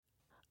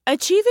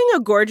Achieving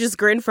a gorgeous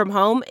grin from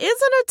home isn't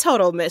a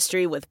total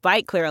mystery with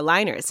Byte Clear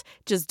aligners.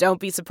 Just don't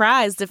be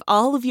surprised if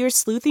all of your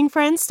sleuthing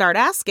friends start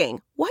asking,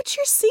 "What's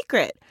your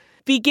secret?"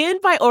 Begin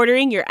by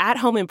ordering your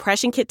at-home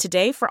impression kit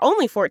today for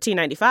only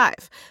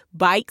 $14.95.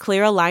 Byte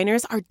Clear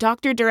aligners are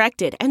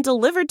doctor-directed and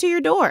delivered to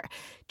your door.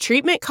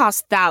 Treatment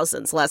costs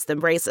thousands less than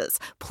braces.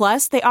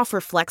 Plus, they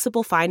offer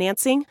flexible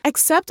financing,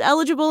 accept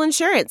eligible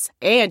insurance,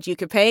 and you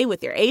can pay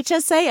with your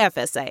HSA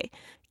FSA.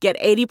 Get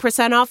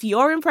 80% off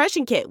your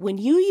impression kit when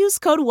you use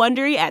code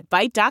WONDERY at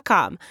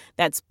Byte.com.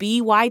 That's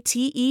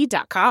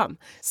BYTE.com.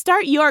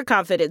 Start your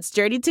confidence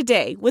journey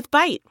today with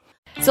Byte.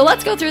 So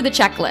let's go through the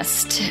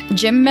checklist.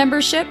 Gym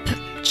membership?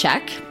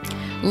 Check.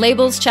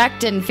 Labels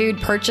checked and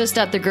food purchased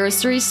at the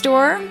grocery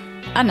store?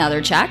 Another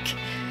check.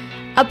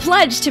 A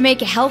pledge to make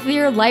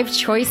healthier life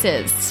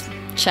choices?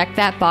 Check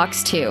that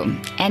box too.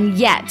 And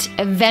yet,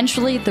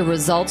 eventually the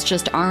results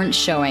just aren't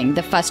showing.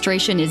 The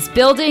frustration is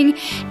building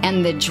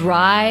and the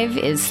drive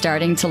is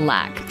starting to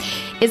lack.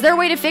 Is there a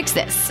way to fix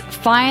this?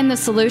 Find the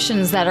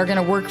solutions that are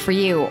going to work for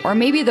you, or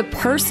maybe the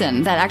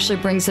person that actually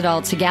brings it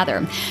all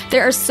together.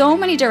 There are so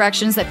many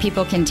directions that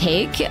people can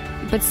take,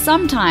 but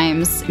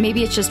sometimes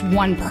maybe it's just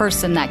one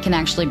person that can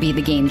actually be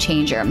the game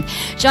changer.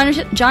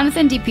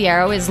 Jonathan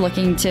DiPiero is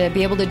looking to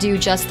be able to do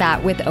just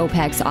that with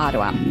OPEX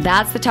Ottawa.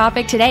 That's the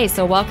topic today.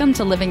 So welcome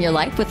to Living Your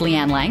Life with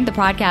Leanne Lang, the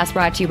podcast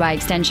brought to you by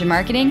Extension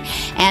Marketing.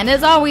 And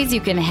as always,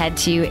 you can head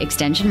to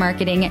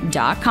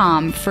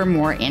extensionmarketing.com for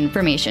more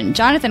information.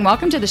 Jonathan,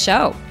 welcome to the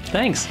show.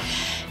 Thanks.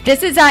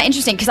 This is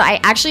interesting because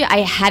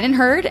I hadn't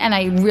heard, and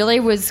I really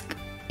was.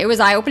 It was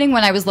eye-opening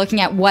when I was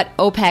looking at what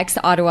OPEX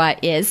Ottawa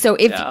is. So,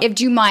 if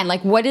do you mind,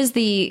 like, what is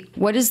the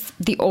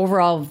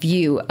overall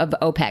view of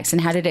OPEX, and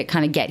how did it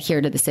kind of get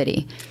here to the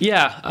city?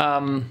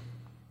 Yeah,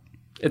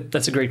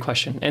 that's a great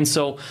question. And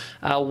so,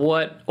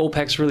 what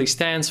OPEX really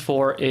stands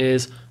for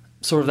is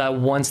sort of that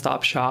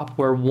one-stop shop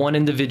where one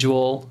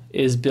individual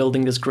is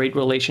building this great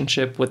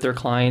relationship with their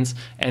clients,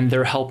 and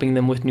they're helping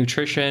them with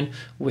nutrition,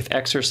 with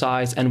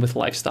exercise, and with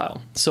lifestyle.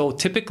 So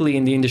typically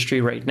in the industry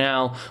right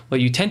now,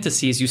 what you tend to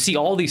see is you see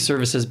all these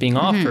services being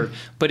offered,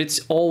 but it's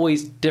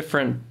always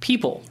different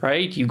people,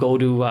 right? You go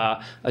to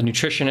a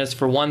nutritionist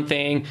for one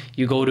thing,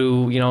 you go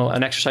to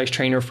an exercise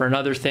trainer for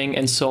another thing.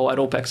 And so at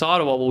OPEX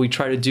Ottawa, what we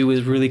try to do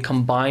is really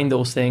combine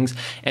those things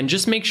and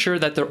just make sure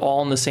that they're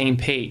all on the same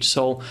page.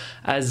 So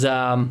as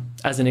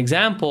an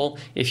example,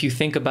 if you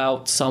think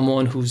about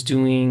someone who's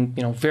doing,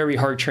 very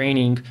hard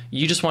training,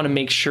 you just want to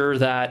make sure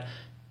that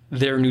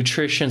their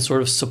nutrition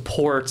sort of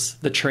supports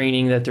the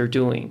training that they're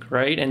doing,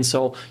 right? And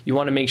so you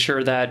want to make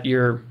sure that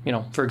you're,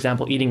 for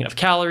example, eating enough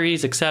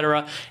calories, et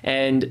cetera,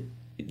 and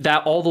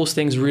that all those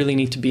things really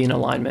need to be in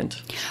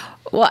alignment.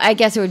 Well, I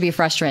guess it would be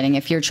frustrating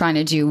if you're trying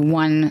to do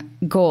one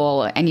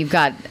goal and you've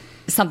got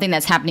something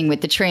that's happening with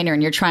the trainer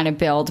and you're trying to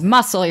build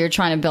muscle, you're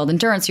trying to build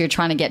endurance, you're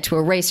trying to get to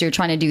a race, you're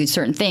trying to do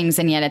certain things,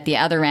 and yet at the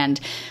other end,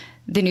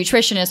 the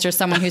nutritionist or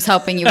someone who's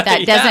helping you with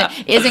that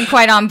isn't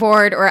quite on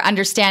board or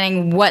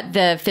understanding what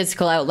the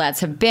physical outlets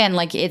have been.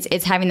 Like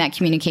it's having that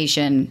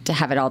communication to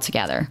have it all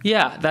together.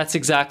 Yeah, that's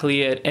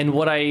exactly it. And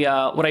what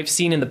I've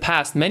seen in the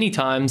past many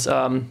times,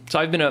 so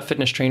I've been a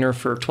fitness trainer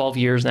for 12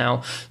 years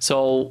now.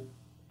 So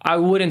I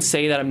wouldn't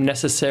say that I'm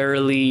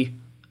necessarily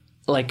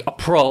like a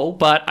pro,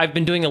 but I've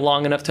been doing it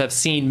long enough to have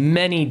seen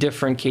many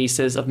different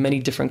cases of many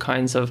different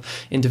kinds of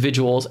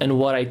individuals. And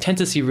what I tend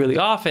to see really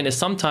often is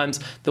sometimes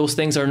those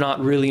things are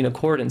not really in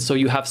accordance. So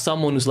you have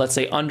someone who's, let's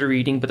say, under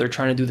eating, but they're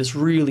trying to do this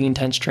really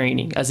intense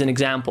training, as an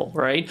example,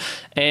 right?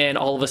 And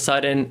all of a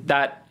sudden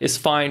that is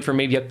fine for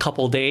maybe a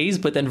couple days,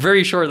 but then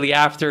very shortly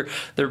after,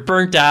 they're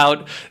burnt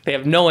out, they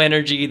have no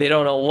energy, they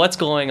don't know what's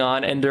going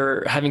on, and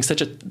they're having such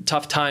a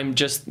tough time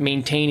just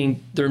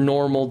maintaining their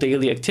normal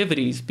daily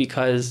activities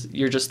because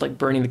you're just like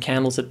burning the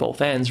candles at both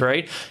ends,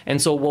 right?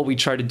 And so what we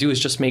try to do is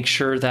just make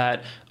sure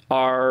that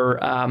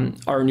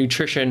our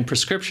nutrition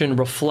prescription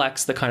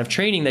reflects the kind of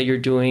training that you're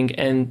doing,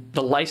 and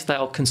the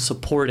lifestyle can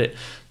support it.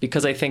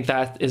 Because I think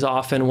that is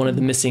often one of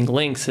the missing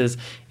links is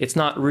it's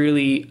not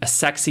really a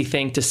sexy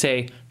thing to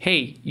say,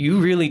 hey, you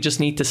really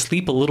just need to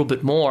sleep a little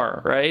bit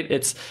more,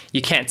 right?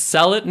 You can't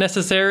sell it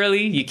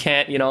necessarily. You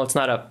can't, it's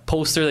not a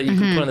poster that you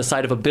can put on the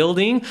side of a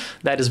building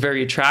that is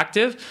very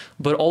attractive.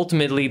 But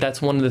ultimately,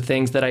 that's one of the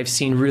things that I've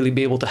seen really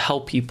be able to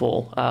help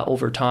people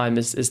over time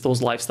is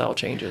those lifestyle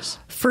changes.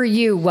 For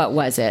you, what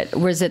was it?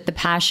 Was it the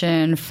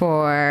passion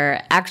for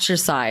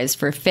exercise,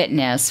 for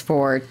fitness,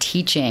 for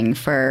teaching,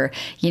 for,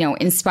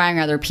 inspiring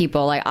other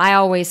people? Like I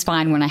always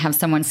find when I have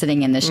someone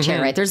sitting in this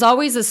chair, right, there's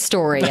always a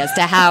story as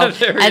to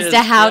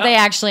how they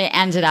actually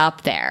ended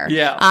up there.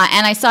 Yeah.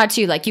 And I saw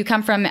too, like you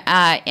come from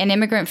an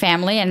immigrant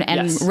family and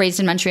Yes. raised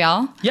in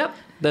Montreal. Yep.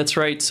 That's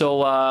right.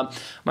 So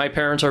my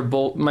parents are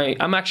both,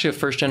 I'm actually a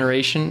first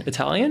generation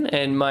Italian,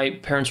 and my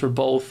parents were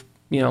both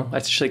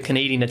actually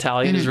Canadian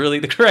Italian is really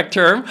the correct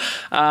term.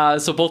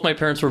 So both my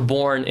parents were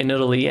born in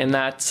Italy, and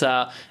that's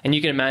and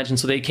you can imagine.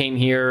 So they came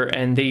here,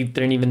 and they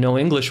didn't even know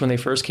English when they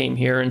first came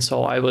here, and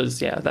so I was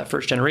that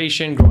first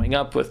generation growing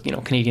up with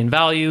Canadian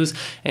values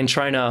and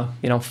trying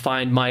to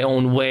find my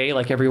own way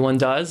like everyone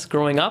does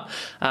growing up.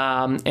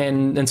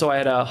 And so I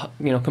had a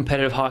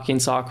competitive hockey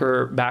and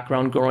soccer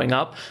background growing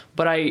up,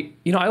 but I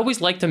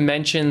always like to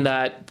mention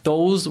that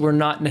those were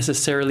not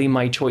necessarily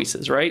my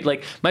choices, right?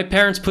 Like my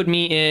parents put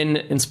me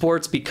in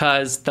sports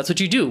because that's what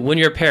you do when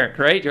you're a parent,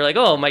 right? You're like,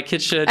 oh, my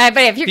kid should. But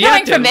if you're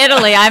coming from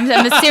Italy, I'm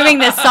assuming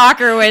that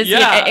soccer was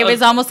it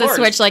was almost a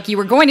switch. Like you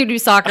were going to do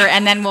soccer,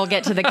 and then we'll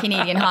get to the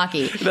Canadian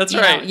hockey. That's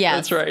right. Yeah,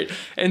 that's right.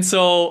 And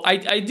so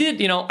I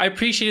did. I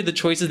appreciated the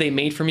choices they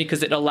made for me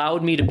because it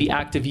allowed me to be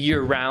active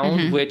year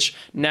round, which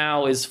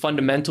now is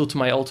fundamental to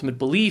my ultimate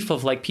belief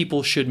of like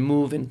people should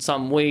move in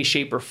some way,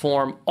 shape, or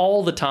form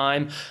all the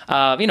time.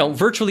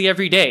 Virtually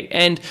every day,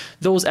 and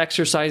those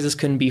exercises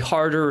can be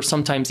harder or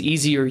sometimes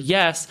easier,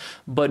 yes,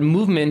 but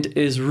movement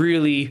is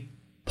really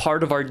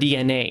part of our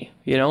DNA,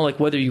 like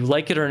whether you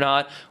like it or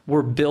not,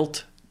 we're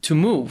built to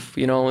move,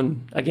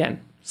 and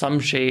again, some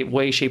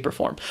way, shape, or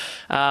form.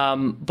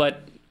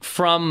 But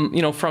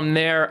from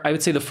there, I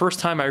would say the first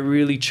time I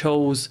really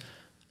chose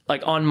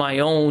like on my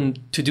own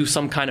to do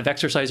some kind of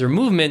exercise or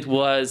movement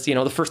was,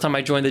 the first time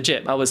I joined the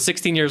gym. I was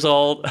 16 years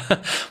old.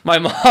 My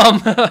mom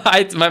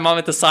had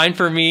to sign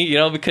for me,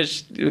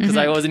 because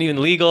I wasn't even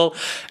legal.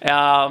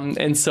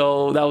 And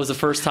so that was the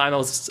first time I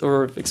was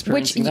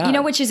experiencing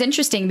that. Which is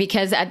interesting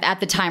because at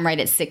the time, right,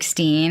 at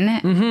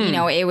 16,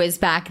 it was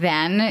back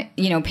then,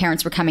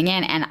 parents were coming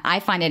in, and I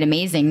find it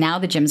amazing. Now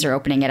the gyms are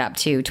opening it up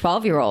to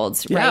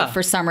 12-year-olds, right,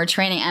 for summer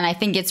training. And I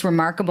think it's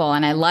remarkable,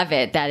 and I love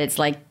it that it's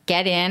like,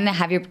 get in,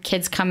 have your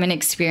kids come and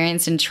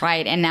experience and try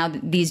it. And now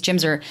these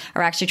gyms are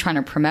actually trying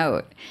to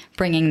promote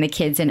bringing the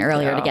kids in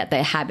earlier to get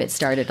the habit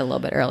started a little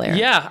bit earlier.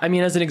 Yeah. I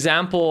mean, as an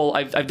example,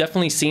 I've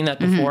definitely seen that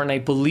before. And I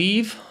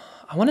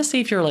want to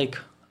say if you're like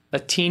a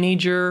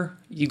teenager,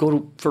 you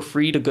go for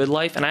free to Good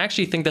Life. And I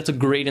actually think that's a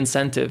great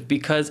incentive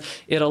because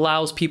it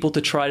allows people to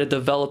try to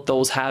develop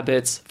those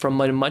habits from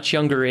a much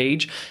younger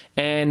age.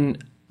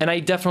 And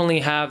I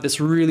definitely have this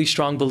really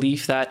strong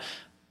belief that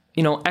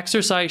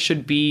exercise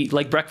should be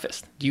like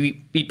breakfast. Do you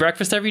eat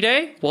breakfast every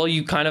day? Well,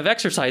 you kind of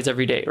exercise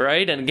every day,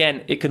 right? And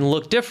again, it can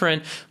look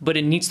different, but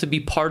it needs to be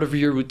part of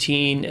your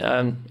routine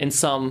in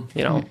some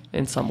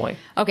way.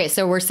 Okay,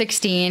 so we're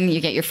 16.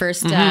 You get your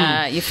first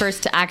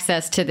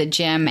access to the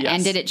gym,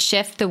 and did it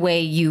shift the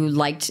way you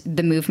liked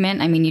the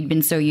movement? I mean, you'd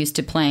been so used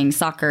to playing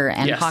soccer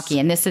and hockey,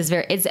 and this is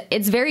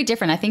it's very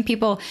different. I think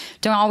people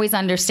don't always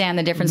understand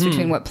the difference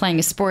between what playing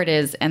a sport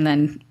is and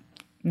then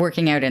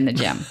working out in the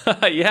gym.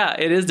 Yeah,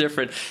 it is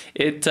different.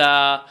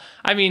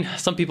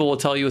 Some people will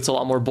tell you it's a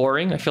lot more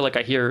boring. I feel like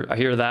I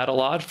hear that a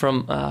lot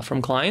from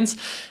clients,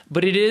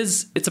 but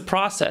it's a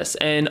process.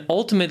 And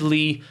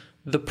ultimately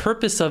the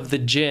purpose of the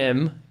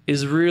gym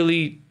is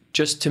really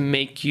just to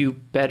make you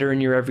better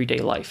in your everyday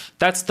life.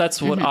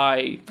 That's what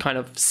I kind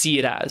of see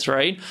it as,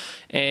 right?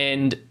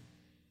 And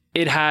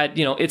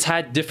it's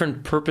had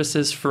different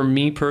purposes for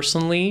me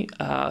personally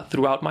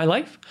throughout my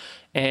life.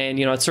 And,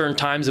 at certain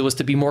times it was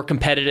to be more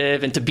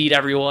competitive and to beat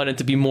everyone and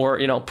to be more,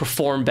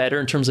 perform better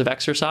in terms of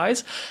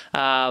exercise.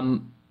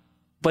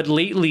 But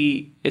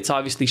lately it's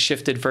obviously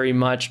shifted very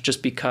much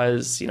just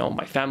because,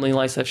 my family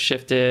lives have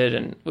shifted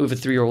and we have a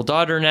 3-year-old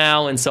daughter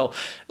now. And so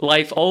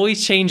life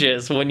always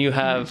changes when you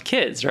have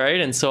kids,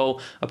 right? And so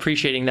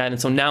appreciating that. And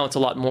so now it's a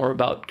lot more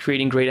about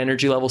creating great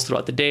energy levels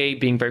throughout the day,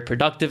 being very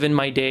productive in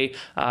my day,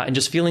 and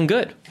just feeling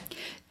good.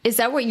 Is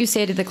that what you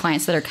say to the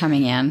clients that are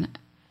coming in?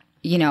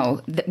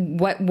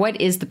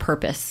 What is the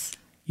purpose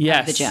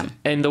of the gym?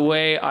 And the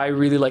way I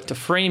really like to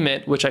frame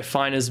it, which I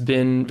find has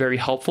been very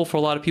helpful for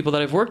a lot of people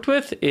that I've worked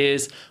with,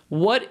 is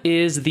what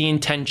is the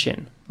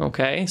intention?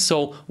 Okay.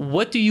 So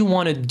what do you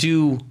want to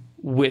do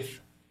with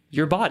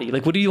your body?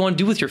 Like, what do you want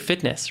to do with your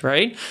fitness?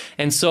 Right.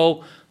 And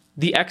so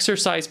the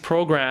exercise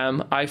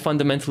program, I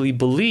fundamentally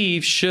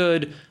believe,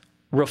 should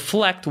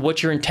reflect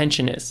what your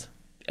intention is.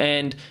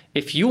 And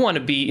if you want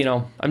to be,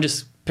 I'm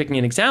just picking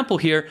an example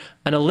here,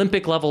 an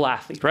Olympic level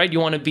athlete, right? You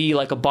want to be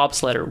like a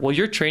bobsledder. Well,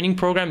 your training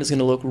program is going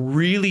to look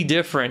really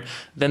different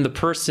than the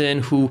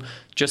person who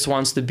just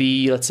wants to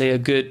be, let's say, a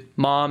good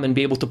mom and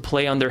be able to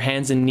play on their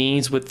hands and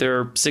knees with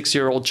their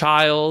 6-year-old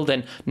child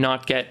and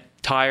not get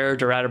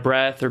tired or out of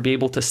breath, or be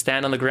able to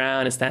stand on the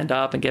ground and stand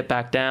up and get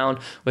back down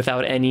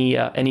without any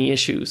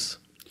issues.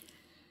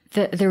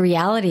 The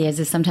reality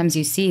is sometimes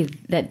you see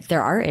that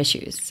there are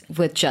issues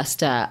with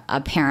just a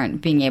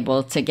parent being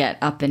able to get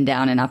up and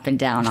down off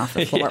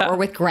the floor, or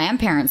with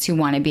grandparents who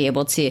want to be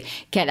able to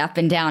get up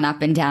and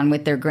down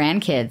with their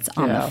grandkids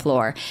on the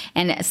floor.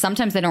 And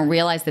sometimes they don't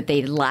realize that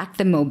they lack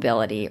the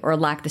mobility or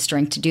lack the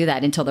strength to do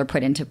that until they're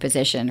put into a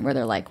position where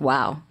they're like,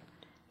 wow,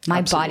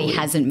 my body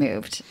hasn't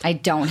moved. I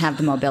don't have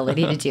the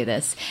mobility to do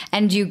this.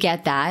 And you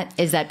get that,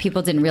 is that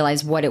people didn't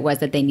realize what it was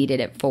that they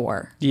needed it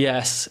for.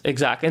 Yes,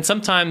 exactly. And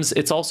sometimes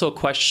it's also a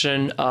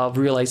question of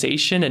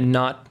realization and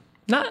not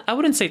I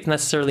wouldn't say it's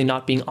necessarily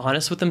not being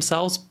honest with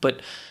themselves,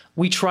 but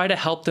we try to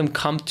help them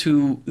come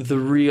to the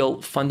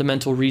real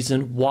fundamental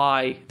reason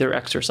why they're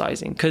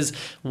exercising. Because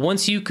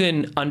once you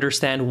can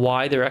understand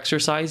why they're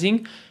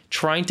exercising,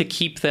 trying to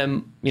keep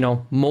them,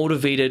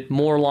 motivated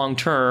more long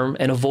term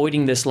and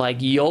avoiding this like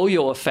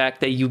yo-yo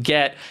effect that you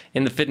get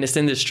in the fitness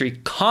industry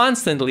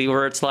constantly,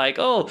 where it's like,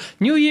 oh,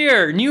 new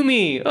year, new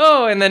me.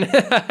 Oh, and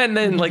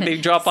then like they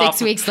drop off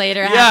 6 weeks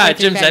later. Yeah,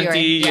 gym's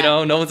empty,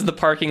 no one's in the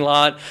parking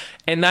lot.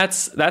 And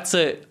that's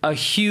a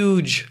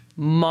huge,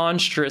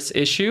 monstrous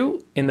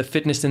issue in the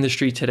fitness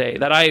industry today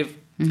that I've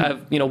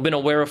been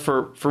aware of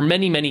for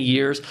many, many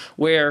years,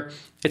 where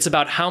it's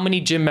about how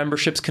many gym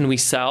memberships can we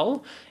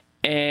sell.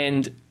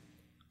 And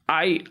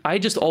I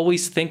just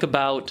always think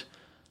about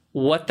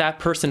what that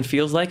person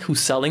feels like who's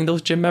selling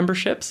those gym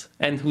memberships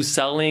and who's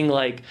selling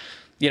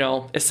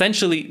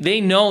essentially they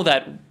know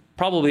that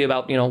probably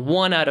about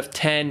 1 out of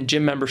 10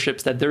 gym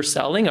memberships that they're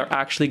selling are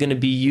actually going to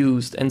be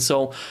used. And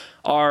so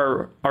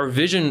our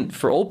vision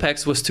for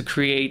OPEX was to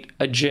create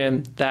a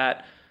gym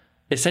that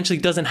essentially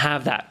doesn't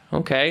have that.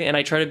 Okay. And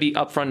I try to be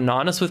upfront and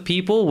honest with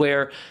people,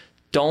 where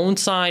don't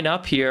sign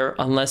up here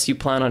unless you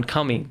plan on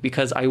coming,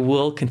 because I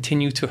will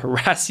continue to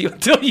harass you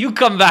until you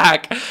come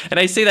back. And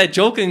I say that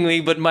jokingly,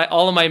 but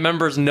all of my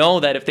members know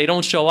that if they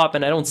don't show up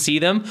and I don't see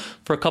them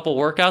for a couple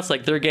workouts,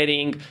 like they're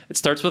getting, it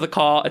starts with a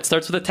call, it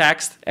starts with a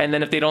text. And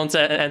then if they don't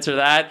answer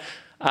that,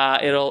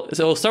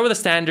 it'll start with a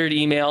standard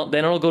email,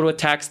 then it'll go to a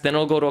text, then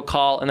it'll go to a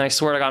call. And I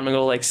swear to God, I'm going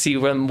to go see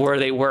where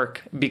they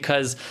work,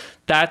 because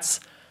that's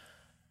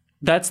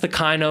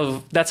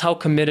how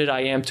committed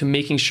I am to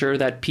making sure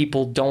that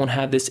people don't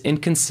have this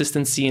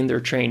inconsistency in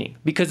their training,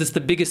 because it's the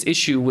biggest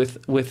issue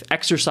with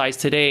exercise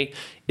today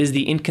is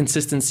the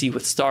inconsistency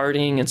with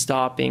starting and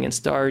stopping and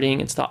starting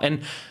and stop.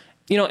 And,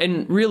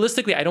 and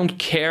realistically, I don't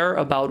care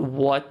about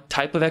what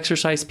type of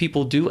exercise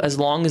people do as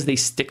long as they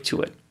stick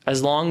to it,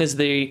 as long as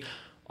they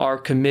are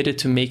committed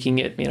to making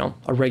it,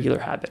 a regular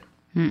habit.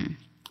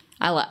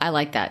 I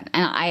like that.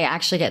 And I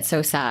actually get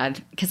so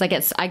sad because I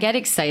get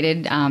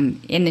excited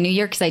in the new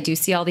year because I do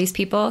see all these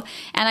people,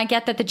 and I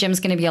get that the gym's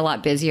going to be a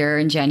lot busier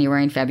in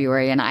January and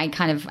February, and I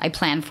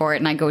plan for it,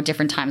 and I go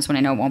different times when I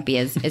know it won't be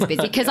as busy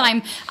because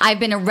I've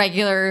been a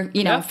regular,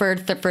 for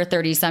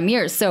 30 some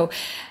years. So,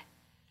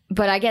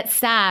 but I get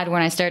sad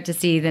when I start to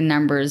see the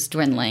numbers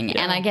dwindling.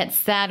 Yeah. And I get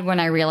sad when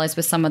I realize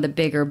with some of the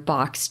bigger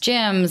box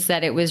gyms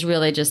that it was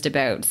really just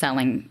about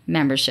selling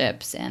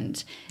memberships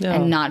and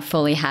not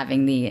fully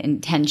having the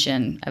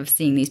intention of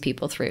seeing these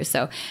people through.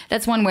 So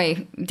that's one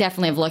way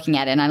definitely of looking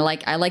at it. And I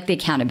like the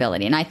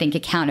accountability. And I think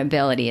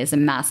accountability is a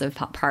massive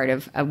part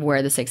of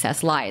where the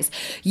success lies.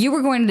 You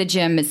were going to the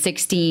gym at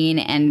 16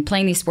 and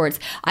playing these sports.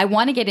 I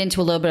want to get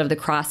into a little bit of the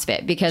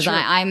CrossFit because sure.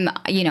 I'm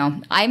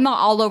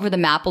all over the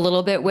map a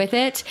little bit with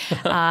it.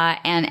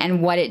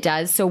 And what it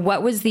does. So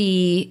what was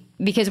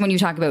because when you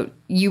talk about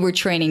you were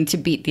training to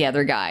beat the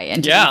other guy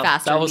and to be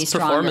faster and be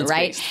stronger,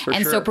 right?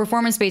 And so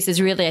performance-based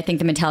is really, I think,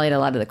 the mentality that a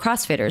lot of the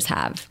CrossFitters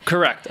have.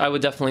 Correct. I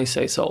would definitely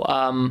say so.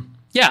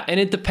 And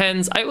it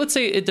depends. I would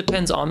say it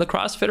depends on the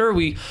CrossFitter.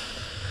 We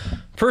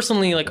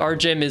personally, our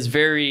gym is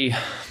very,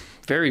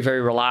 very,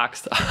 very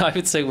relaxed. I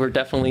would say we're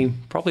definitely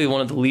probably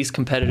one of the least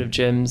competitive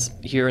gyms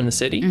here in the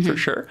city, for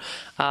sure.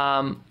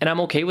 And I'm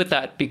okay with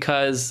that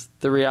because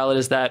the reality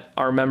is that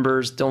our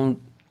members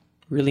don't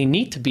really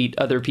need to beat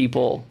other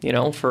people,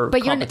 for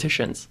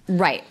competitions.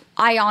 Right.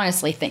 I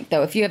honestly think,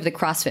 though, if you have the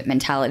CrossFit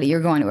mentality,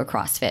 you're going to a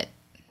CrossFit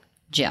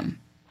gym.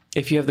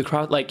 If you have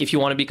if you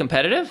want to be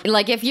competitive?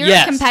 If you're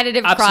a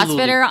competitive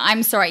absolutely. CrossFitter,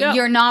 I'm sorry,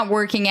 you're not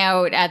working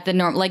out at the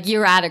norm.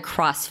 You're at a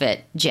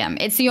CrossFit gym.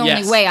 It's the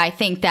only way I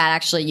think that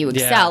actually you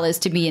excel is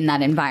to be in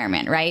that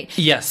environment, right?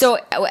 Yes. So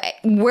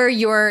where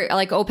you're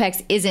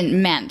OPEX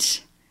isn't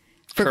meant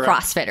for correct.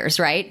 CrossFitters,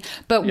 right?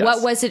 But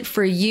what was it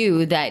for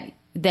you that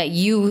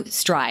you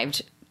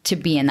strived to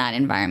be in that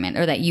environment,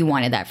 or that you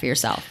wanted that for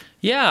yourself?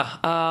 Yeah.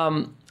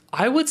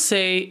 I would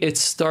say it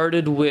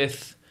started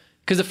with,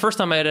 because the first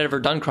time I had ever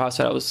done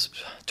CrossFit, I was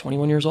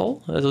 21 years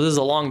old. This is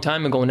a long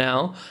time ago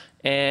now.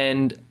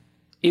 And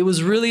it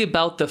was really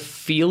about the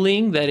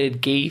feeling that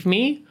it gave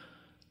me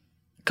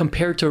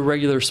compared to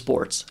regular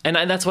sports. And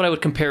that's what I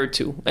would compare it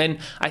to. And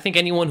I think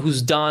anyone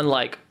who's done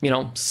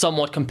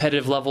somewhat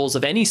competitive levels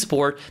of any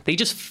sport, they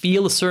just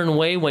feel a certain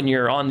way when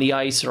you're on the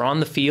ice or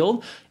on the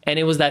field. And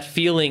it was that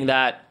feeling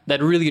that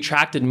really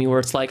attracted me, where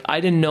it's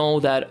I didn't know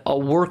that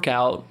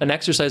an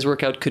exercise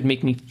workout could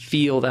make me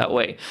feel that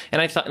way.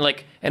 And I thought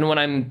and when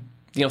I'm,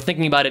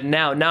 thinking about it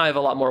now I have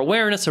a lot more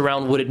awareness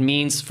around what it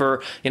means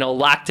for,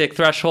 lactic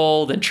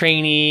threshold and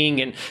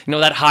training and,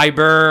 that high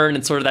burn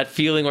and sort of that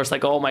feeling where it's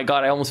oh my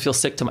God, I almost feel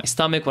sick to my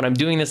stomach when I'm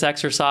doing this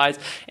exercise.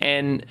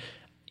 And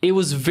it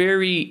was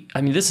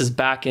this is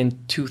back in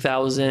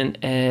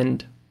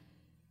 2008.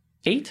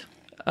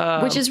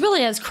 Which is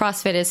really as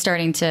CrossFit is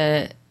starting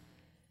to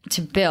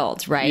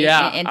build, right?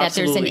 Yeah, and that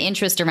absolutely. There's an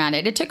interest around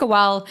it. It took a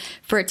while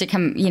for it to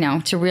come,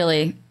 to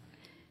really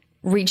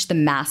reach the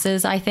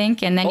masses, I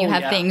think. And then you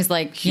have things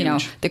like,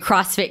 huge. The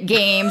CrossFit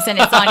Games, and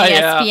it's on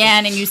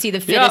ESPN, and you see the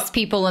fittest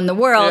people in the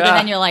world, and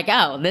then you're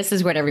oh, this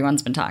is what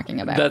everyone's been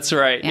talking about. That's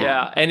right.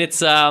 Yeah. And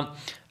it's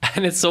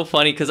And it's so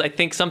funny because I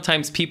think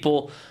sometimes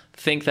people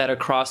think that a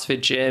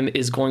CrossFit gym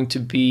is going to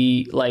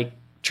be like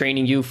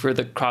training you for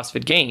the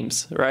CrossFit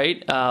Games,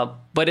 right?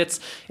 But it's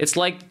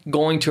like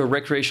going to a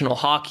recreational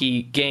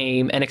hockey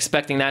game and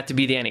expecting that to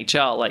be the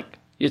NHL. Like,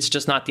 it's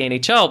just not the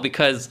NHL,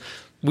 because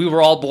we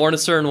were all born a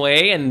certain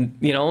way, and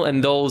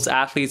and those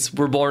athletes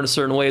were born a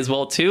certain way as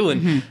well too.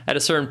 And at a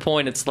certain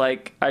point, it's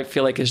like, I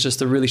feel like it's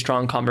just a really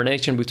strong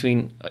combination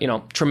between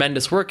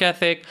tremendous work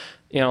ethic,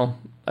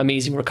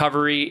 amazing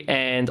recovery,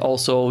 and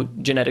also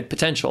genetic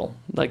potential.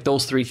 Like,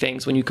 those three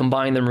things, when you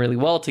combine them really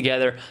well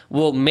together,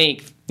 will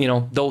make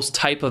those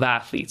type of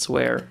athletes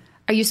where.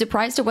 Are you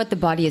surprised at what the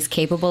body is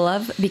capable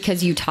of?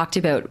 Because you talked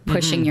about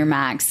pushing your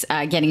max,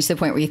 getting to the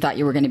point where you thought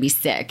you were going to be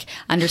sick,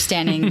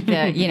 understanding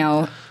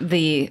the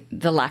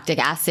the lactic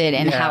acid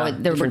and how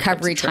the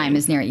recovery time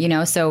is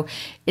near. So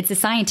it's a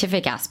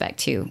scientific aspect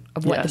too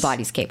of what the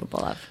body's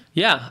capable of.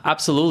 Yeah,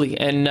 absolutely.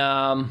 And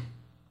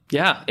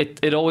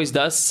it always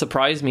does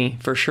surprise me,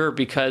 for sure,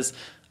 because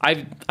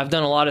I've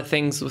done a lot of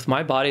things with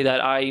my body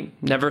that I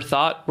never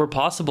thought were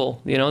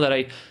possible. That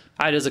I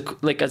had as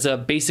a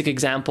basic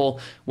example,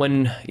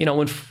 when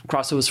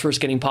CrossFit was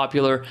first getting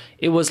popular,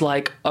 it was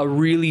like a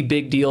really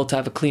big deal to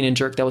have a clean and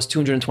jerk that was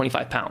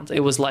 225 pounds.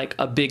 It was like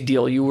a big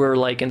deal. You were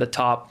like in the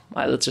top,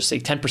 let's just say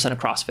 10% of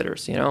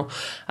CrossFitters,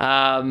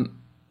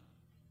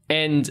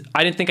 and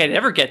I didn't think I'd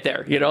ever get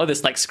there,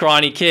 this like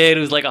scrawny kid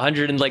who's like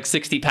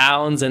 160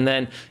 pounds. And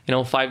then,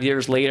 5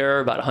 years later,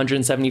 about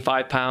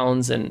 175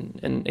 pounds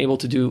and able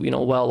to do,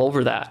 well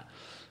over that.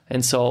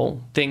 And so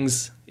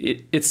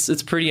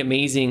it's pretty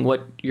amazing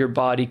what your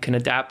body can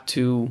adapt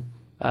to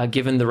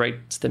given the right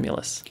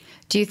stimulus.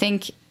 Do you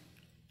think,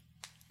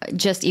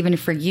 just even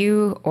for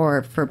you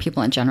or for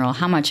people in general,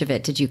 how much of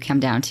it did you come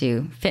down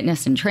to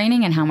fitness and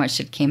training, and how much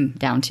it came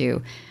down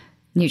to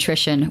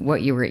nutrition,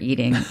 what you were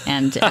eating,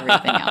 and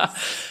everything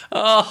else?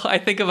 Oh, I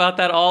think about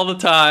that all the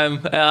time,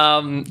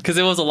 because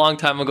it was a long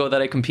time ago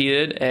that I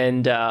competed.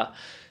 And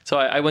so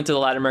I went to the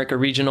Latin America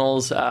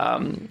regionals,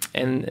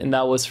 and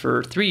that was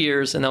for 3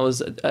 years. And that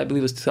was, I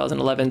believe it was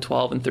 2011,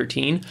 12, and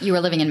 13. You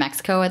were living in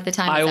Mexico at the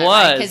time? I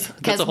was.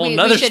 Right? That's a whole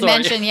nother we should story.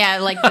 Mention,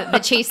 like the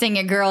chasing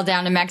a girl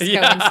down to Mexico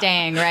and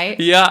staying, right?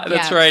 Yeah,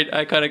 that's right.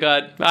 I kind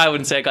of I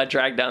wouldn't say I got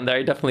dragged down there.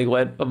 I definitely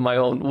went of my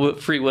own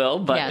free will,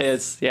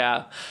 but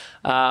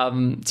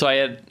so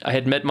I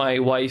had met my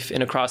wife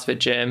in a CrossFit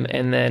gym,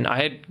 and then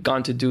I had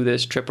gone to do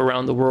this trip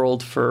around the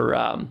world for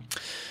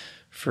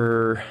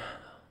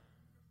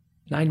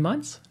 9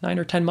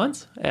 or 10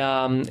 months.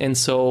 And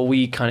so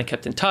we kind of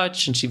kept in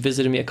touch, and she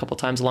visited me a couple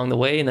times along the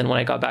way. And then when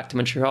I got back to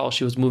Montreal,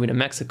 she was moving to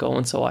Mexico.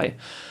 And so I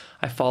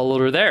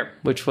followed her there,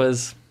 which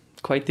was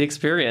quite the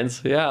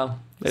experience. Yeah.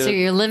 So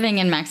you're living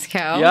in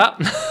Mexico.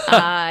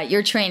 Yeah.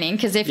 You're training,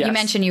 because if you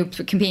mentioned you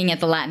were competing at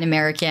the Latin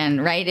American,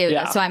 right?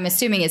 So I'm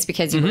assuming it's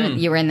because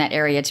you were in that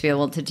area to be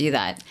able to do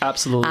that.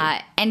 Absolutely.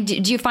 And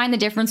do you find the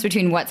difference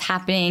between what's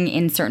happening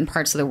in certain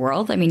parts of the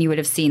world? I mean, you would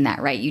have seen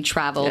that, right? You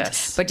traveled,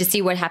 but to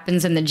see what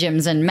happens in the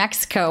gyms in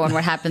Mexico and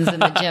what happens in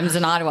the gyms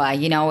in Ottawa,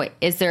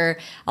 is there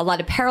a lot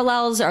of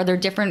parallels? Are there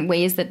different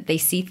ways that they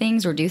see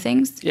things or do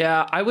things?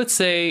 Yeah, I would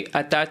say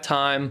at that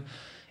time,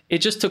 it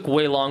just took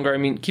way longer. I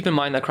mean, keep in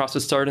mind that CrossFit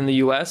started in the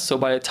US. So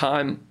by the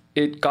time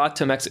it got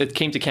to Mexico, it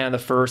came to Canada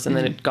first, and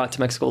then it got to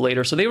Mexico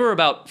later. So they were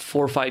about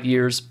 4 or 5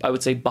 years, I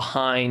would say,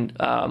 behind,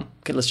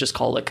 let's just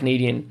call it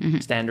Canadian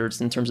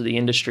standards in terms of the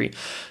industry.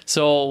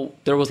 So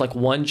there was like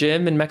one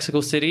gym in Mexico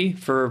City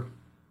for...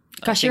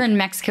 Gosh, you're in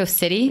Mexico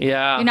City?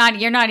 Yeah.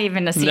 You're not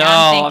even a city. No,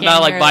 I'm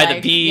not like by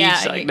the beach.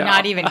 Yeah, like, no.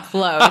 Not even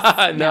close.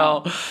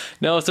 No.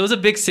 So it was a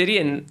big city,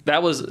 and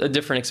that was a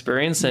different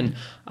experience. And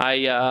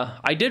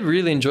I did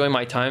really enjoy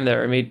my time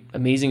there. I made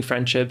amazing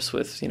friendships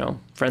with,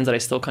 friends that I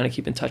still kind of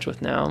keep in touch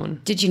with now.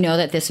 And did you know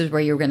that this was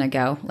where you were going to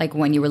go? Like,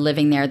 when you were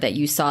living there, that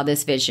you saw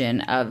this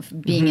vision of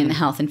being in the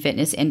health and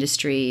fitness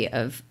industry,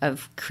 of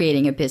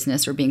creating a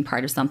business or being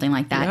part of something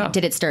like that? Yeah.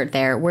 Did it start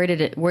there? Where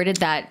did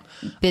that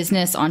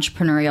business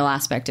entrepreneurial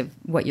aspect of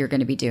what you're going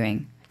to be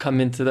doing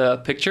come into the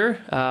picture?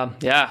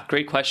 Yeah,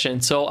 great question.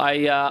 So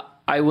I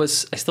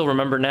still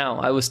remember now,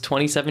 I was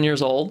 27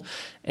 years old,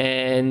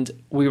 and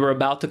we were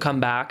about to come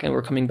back, and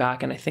we're coming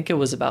back. And I think it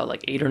was about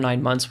like 8 or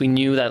 9 months. We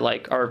knew that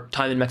like our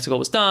time in Mexico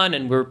was done,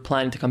 and we're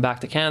planning to come back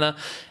to Canada.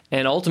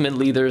 And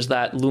ultimately there's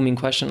that looming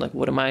question, like,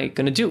 what am I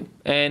going to do?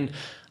 And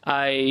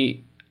I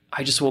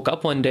just woke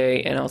up one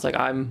day and I was like,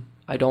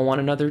 I don't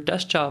want another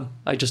desk job.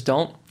 I just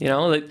don't,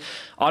 like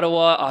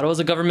Ottawa's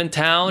a government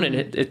town, and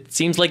it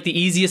seems like the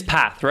easiest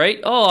path, right?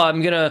 Oh,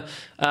 I'm going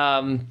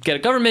to get a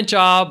government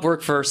job,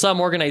 work for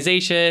some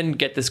organization,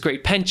 get this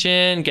great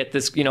pension, get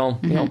this,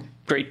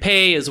 great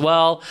pay as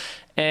well.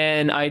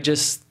 And I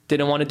just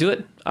didn't want to do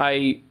it.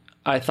 I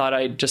thought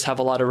I'd just have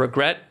a lot of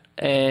regret,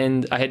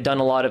 and I had done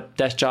a lot of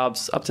desk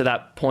jobs up to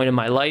that point in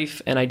my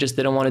life, and I just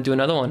didn't want to do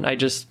another one. I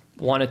just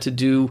wanted to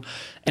do,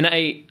 and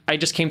I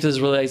just came to this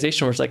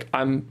realization where it's like,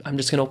 I'm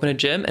just going to open a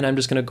gym, and I'm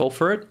just going to go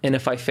for it. And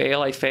if I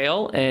fail, I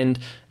fail, and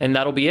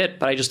that'll be it.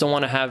 But I just don't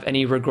want to have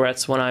any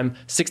regrets when I'm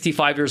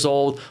 65 years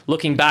old,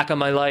 looking back on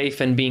my life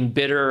and being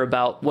bitter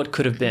about what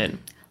could have been.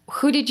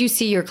 who did you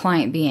see your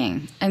client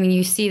being? I mean,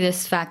 you see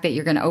this fact that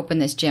you're going to open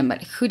this gym,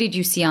 but who did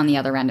you see on the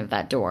other end of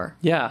that door?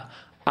 Yeah,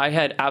 I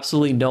had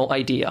absolutely no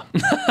idea.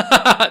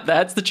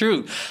 That's the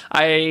truth.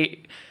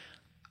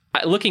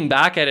 Looking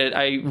back at it,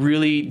 I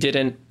really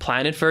didn't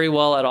plan it very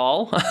well at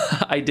all.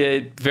 I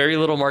did very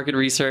little market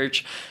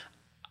research.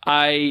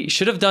 I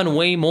should have done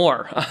way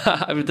more.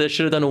 I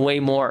should have done way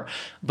more.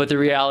 But the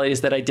reality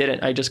is that I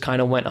didn't. I just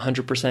kind of went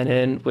 100%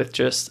 in with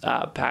just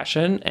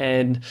passion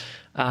and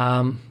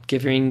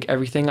giving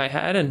everything I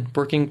had and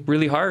working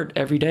really hard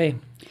every day.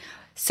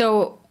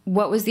 So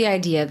what was the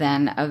idea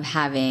then of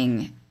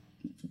having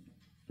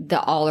the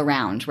all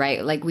around,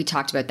 right? Like we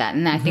talked about that.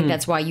 And I think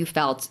that's why you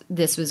felt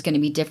this was going to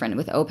be different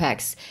with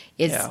OPEX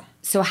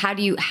So how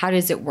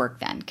does it work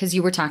then? Because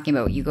you were talking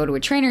about you go to a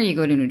trainer, you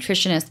go to a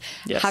nutritionist.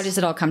 Yes. How does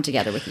it all come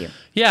together with you?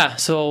 Yeah.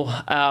 So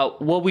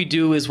what we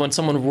do is when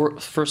someone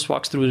first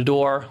walks through the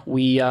door,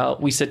 we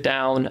sit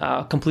down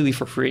completely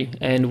for free,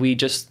 and we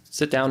just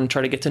sit down and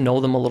try to get to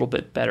know them a little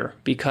bit better.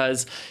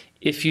 Because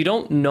if you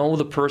don't know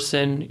the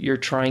person you're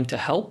trying to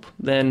help,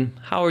 then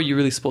how are you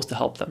really supposed to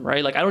help them,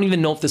 right? Like, I don't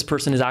even know if this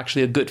person is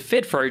actually a good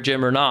fit for our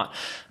gym or not.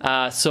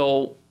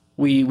 So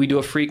we do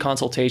a free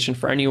consultation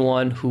for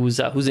anyone who's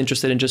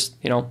interested in just,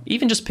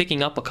 even just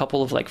picking up a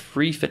couple of like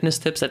free fitness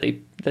tips that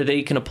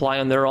they can apply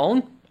on their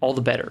own. All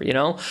the better,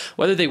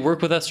 whether they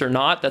work with us or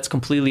not, that's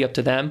completely up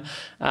to them.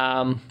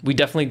 We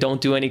definitely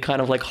don't do any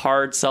kind of like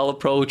hard sell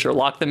approach or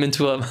lock them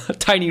into a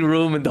tiny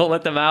room and don't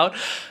let them out.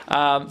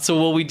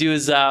 So what we do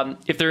is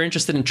if they're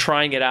interested in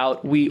trying it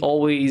out, we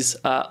always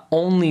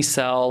only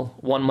sell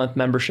 1 month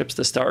memberships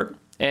to start.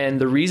 And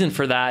the reason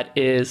for that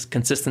is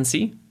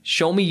consistency.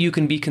 Show me you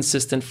can be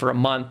consistent for a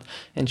month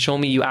and show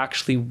me you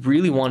actually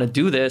really want to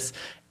do this.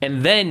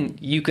 And then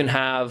you can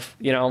have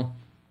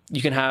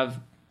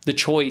the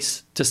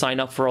choice to sign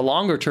up for a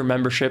longer term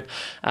membership.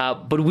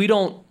 But we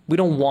don't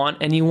want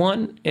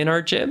anyone in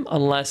our gym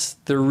unless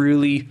they're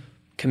really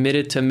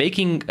committed to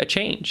making a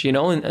change, and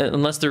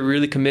unless they're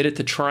really committed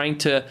to trying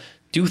to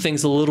do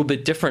things a little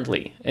bit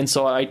differently. And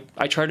so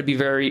I try to be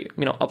very,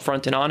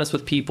 upfront and honest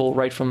with people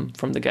right from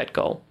the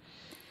get-go.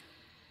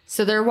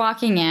 So they're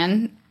walking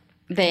in,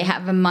 they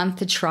have a month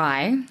to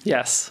try.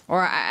 Yes.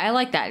 Or I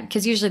like that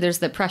because usually there's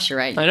the pressure,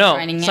 right? I know.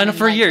 Sign up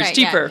for a year. It's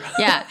cheaper.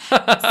 Yeah.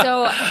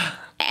 So,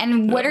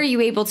 and what are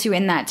you able to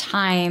in that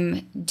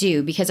time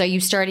do? Because are you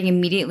starting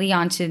immediately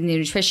onto the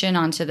nutrition,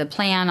 onto the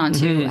plan,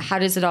 how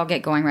does it all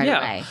get going right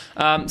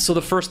away? So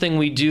the first thing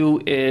we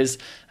do is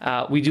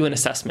we do an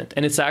assessment,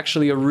 and it's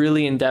actually a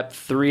really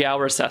in-depth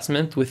 3-hour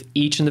assessment with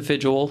each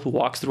individual who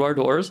walks through our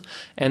doors.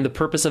 And the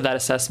purpose of that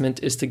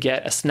assessment is to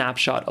get a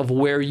snapshot of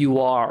where you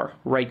are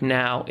right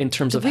now in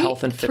terms of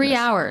health and fitness. 3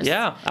 hours.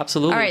 Yeah,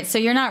 absolutely. All right. So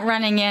you're not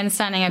running in,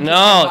 signing up.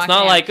 No, it's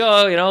not like,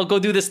 go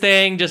do this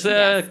thing. Just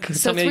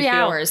so 3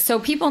 hours. So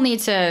people need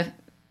to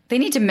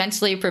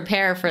mentally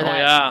prepare for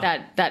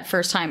that that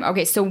first time.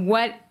 Okay. So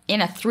what, in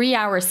a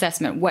 3-hour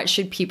assessment, what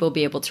should people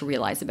be able to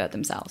realize about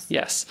themselves?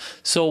 Yes.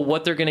 So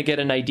what they're going to get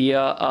an idea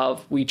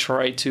of, we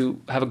try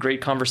to have a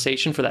great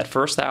conversation for that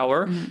first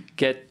hour,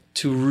 get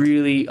to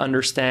really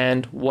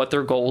understand what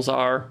their goals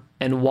are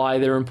and why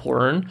they're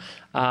important.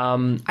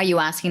 Are you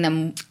asking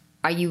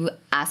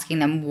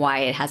them why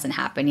it hasn't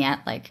happened yet?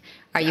 Like,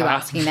 are you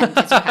asking them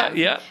because are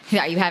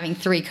you having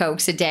 3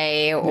 Cokes a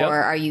day, or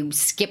are you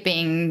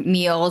skipping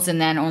meals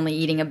and then only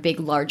eating a big,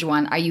 large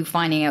one? Are you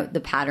finding out the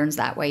patterns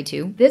that way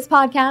too? This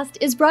podcast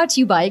is brought to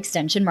you by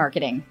Extension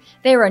Marketing.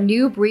 They are a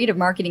new breed of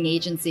marketing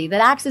agency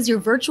that acts as your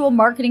virtual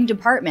marketing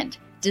department,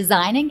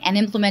 designing and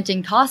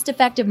implementing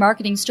cost-effective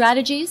marketing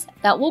strategies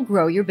that will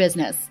grow your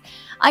business.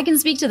 I can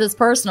speak to this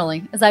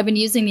personally, as I've been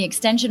using the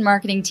Extension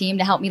Marketing team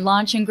to help me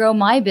launch and grow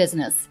my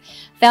business.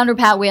 Founder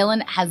Pat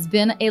Whalen has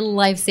been a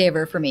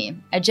lifesaver for me,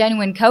 a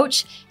genuine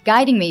coach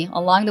guiding me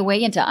along the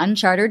way into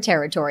uncharted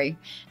territory.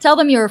 Tell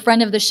them you're a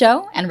friend of the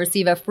show and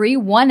receive a free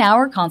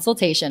 1-hour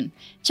consultation.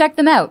 Check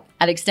them out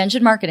at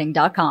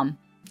extensionmarketing.com.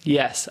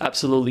 Yes,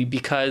 absolutely.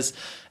 Because,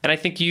 and I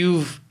think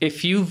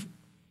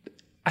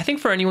I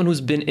think for anyone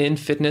who's been in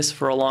fitness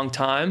for a long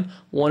time,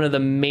 one of the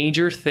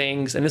major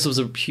things, and this was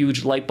a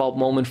huge light bulb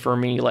moment for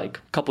me like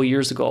a couple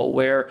years ago,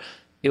 where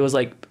it was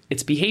like,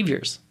 it's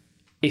behaviors.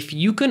 If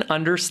you can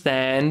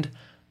understand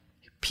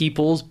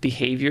people's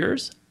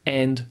behaviors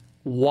and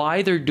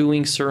why they're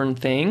doing certain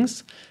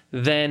things,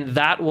 then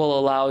that will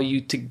allow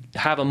you to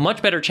have a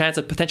much better chance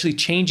of potentially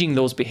changing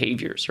those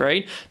behaviors,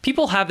 right?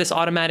 People have this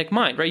automatic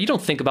mind, right? You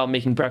don't think about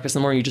making breakfast in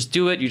the morning, you just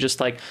do it. You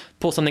just like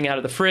pull something out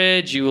of the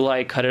fridge, you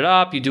like cut it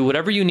up, you do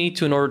whatever you need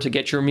to in order to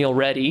get your meal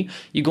ready.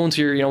 You go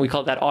into your, we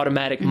call it that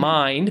automatic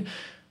mind.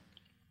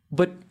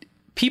 But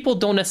people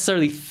don't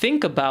necessarily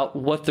think about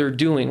what they're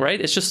doing,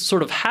 right? It's just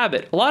sort of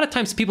habit. A lot of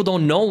times people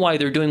don't know why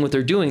they're doing what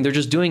they're doing. They're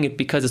just doing it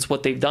because it's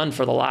what they've done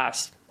for the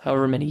last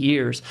however many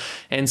years.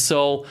 And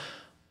so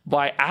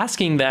by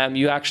asking them,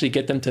 you actually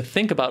get them to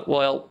think about,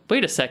 well,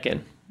 wait a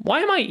second,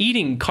 why am I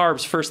eating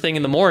carbs first thing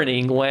in the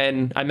morning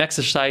when I'm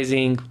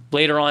exercising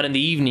later on in the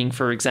evening,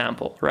 for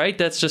example, right?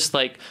 That's just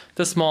like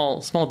the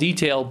small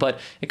detail, but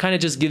it kind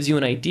of just gives you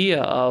an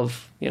idea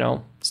of,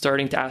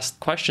 starting to ask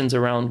questions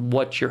around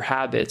what your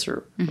habits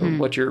or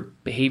what your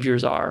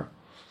behaviors are.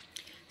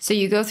 So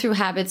you go through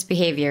habits,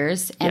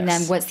 behaviors, and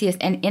Yes. then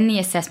and in the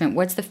assessment,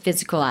 what's the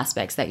physical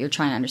aspects that you're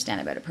trying to understand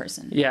about a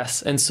person?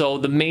 Yes. And so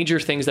the major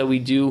things that we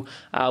do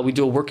a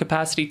work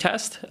capacity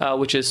test,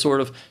 which is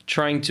sort of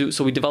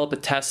so we develop a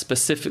test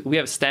specific. We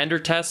have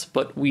standard tests,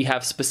 but we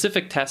have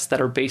specific tests that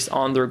are based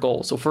on their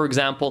goals. So for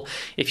example,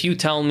 if you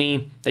tell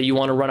me that you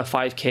want to run a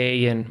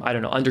 5K in, I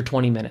don't know, under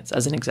 20 minutes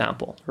as an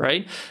example,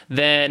 right?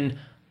 Then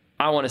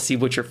I want to see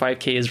what your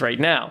 5K is right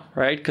now,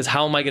 right? Because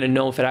how am I going to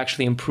know if it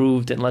actually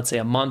improved in, let's say,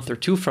 a month or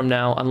two from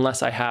now,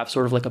 unless I have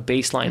sort of like a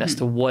baseline as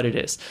to what it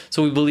is.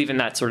 So we believe in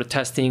that sort of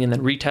testing and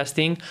then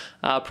retesting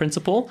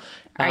principle.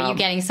 Are you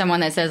getting someone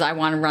that says, I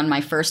want to run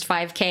my first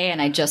 5K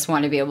and I just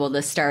want to be able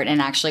to start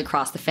and actually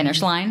cross the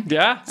finish line?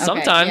 Yeah,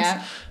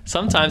 Okay,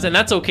 sometimes, and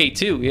that's okay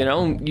too.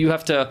 You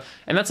have to,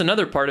 and that's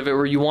another part of it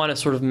where you want to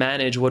sort of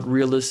manage what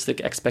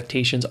realistic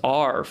expectations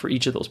are for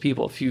each of those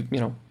people. If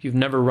you've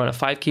never run a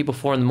 5K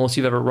before and the most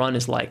you've ever run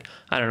is like,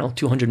 I don't know,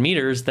 200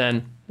 meters,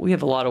 then we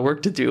have a lot of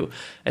work to do,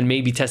 and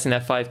maybe testing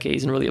that 5K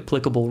isn't really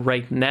applicable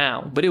right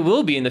now, but it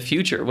will be in the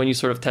future when you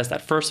sort of test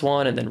that first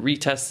one and then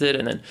retest it,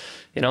 and then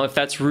if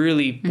that's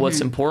really what's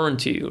important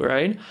to you,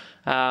 right?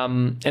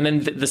 And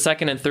then the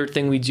second and third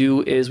thing we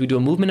do is we do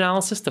a movement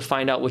analysis to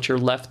find out what your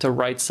left to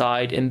right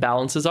side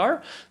imbalances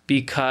are,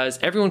 because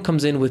everyone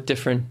comes in with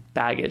different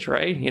baggage,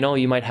 right?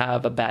 You might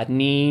have a bad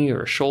knee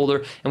or a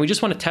shoulder, and we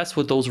just want to test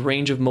what those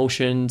range of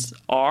motions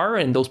are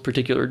in those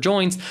particular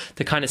joints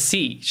to kind of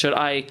see, should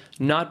I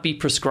not be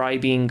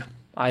prescribing,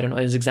 I don't know,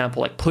 as an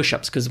example, like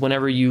push-ups, because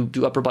whenever you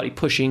do upper body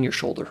pushing, your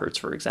shoulder hurts,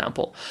 for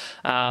example.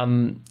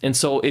 And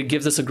so it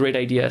gives us a great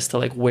idea as to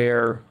like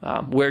where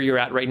you're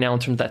at right now in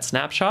terms of that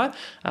snapshot.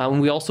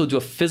 We also do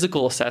a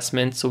physical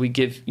assessment. So we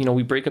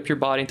break up your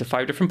body into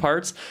 5 different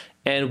parts,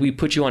 and we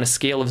put you on a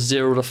scale of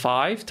 0 to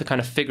 5 to kind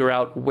of figure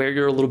out where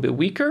you're a little bit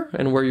weaker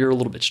and where you're a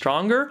little bit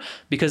stronger,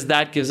 because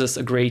that gives us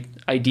a great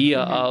idea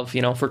of,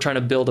 if we're trying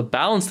to build a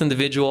balanced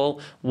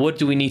individual, what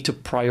do we need to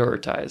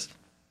prioritize?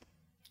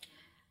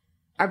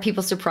 Are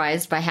people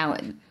surprised by how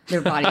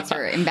their bodies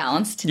are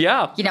imbalanced?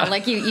 Yeah.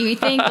 Like you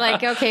think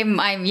like, okay,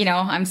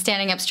 I'm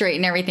standing up straight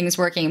and everything's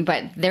working,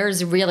 but there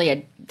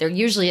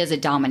usually is a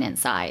dominant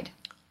side.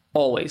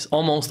 Always,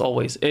 almost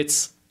always.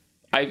 It's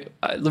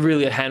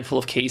really a handful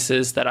of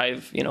cases that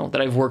I've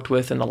worked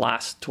with in the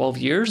last 12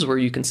 years where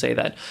you can say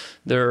that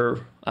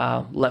their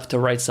left to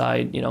right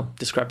side,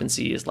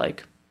 discrepancy is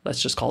like,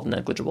 let's just call it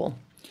negligible.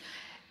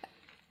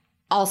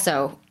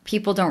 Also,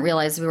 people don't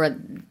realize there are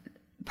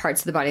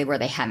parts of the body where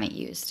they haven't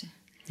used.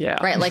 Yeah.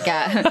 Right.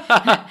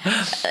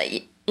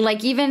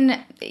 Like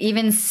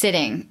even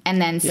sitting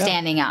and then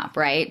standing up,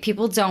 right?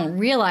 People don't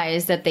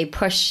realize that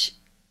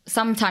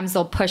sometimes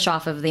they'll push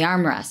off of the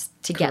armrest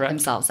to get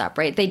themselves up,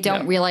 right? They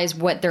don't realize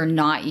what they're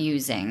not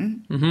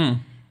using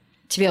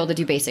to be able to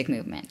do basic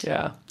movement.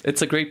 Yeah.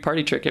 It's a great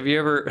party trick. Have you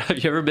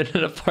ever been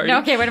in a party? No,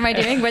 okay, what am I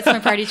doing? What's my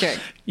party trick?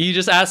 You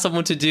just ask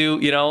someone to do,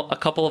 a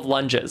couple of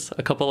lunges,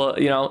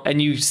 and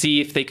you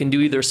see if they can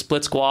do either a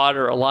split squat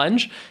or a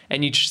lunge,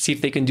 and you see if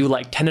they can do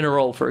like 10 in a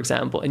row, for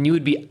example. And you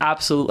would be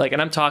absolutely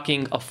and I'm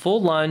talking a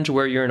full lunge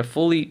where you're in a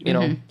fully,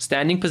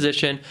 standing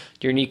position,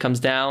 your knee comes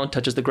down,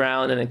 touches the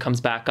ground, and then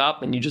comes back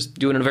up, and you just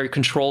do it in a very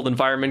controlled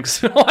environment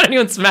because you don't want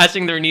anyone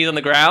smashing their knees on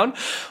the ground.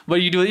 But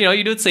you do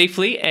it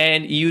safely,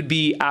 and you'd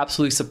be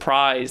absolutely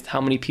surprised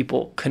how many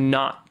people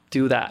cannot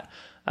do that.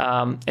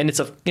 And it's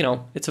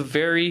a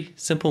very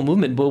simple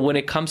movement, but when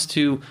it comes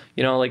to,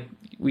 like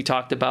we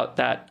talked about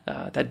that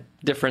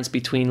difference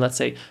between, let's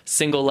say,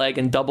 single leg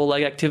and double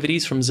leg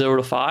activities from 0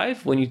 to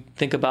 5, when you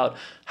think about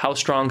how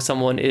strong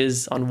someone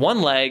is on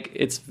one leg,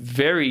 it's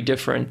very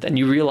different, and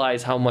you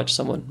realize how much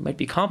someone might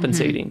be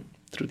compensating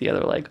through the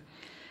other leg.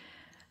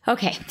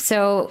 Okay,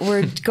 so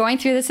we're going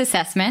through this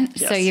assessment.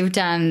 Yes. So you've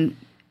done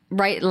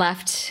right,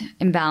 left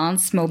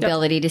imbalance,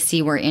 mobility to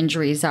see where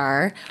injuries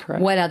are.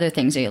 Correct. What other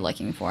things are you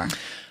looking for?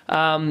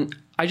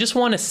 I just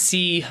want to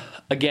see,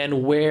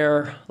 again,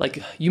 where,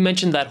 like you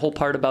mentioned that whole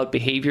part about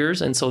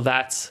behaviors. And so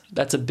that's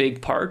a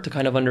big part to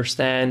kind of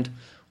understand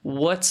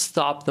what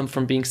stopped them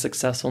from being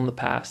successful in the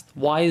past.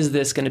 Why is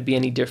this going to be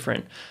any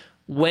different?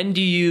 When are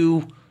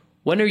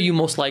you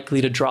most likely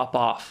to drop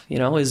off?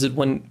 Is it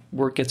when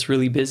work gets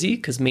really busy?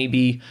 Because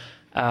maybe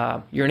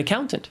you're an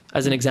accountant,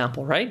 as an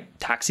example, right?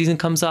 Tax season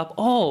comes up.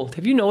 Oh,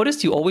 have you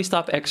noticed you always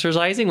stop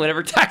exercising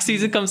whenever tax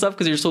season comes up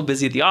because you're so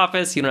busy at the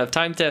office, you don't have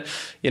time to,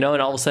 and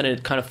all of a sudden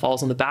it kind of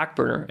falls on the back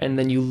burner, and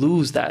then you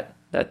lose that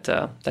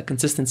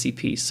consistency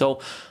piece. So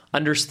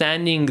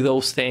understanding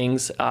those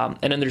things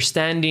and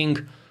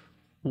understanding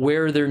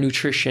where their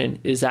nutrition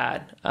is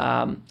at,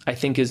 I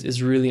think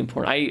is really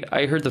important.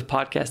 I heard the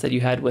podcast that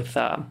you had with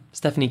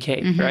Stephanie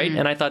Kay, right?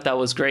 And I thought that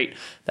was great.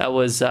 That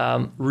was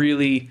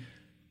really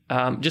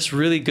just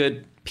really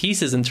good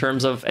pieces in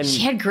terms of. And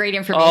she had great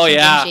information. Oh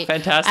yeah, didn't she?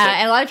 fantastic.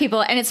 And a lot of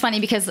people, and it's funny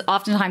because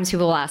oftentimes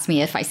people will ask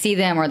me if I see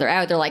them or they're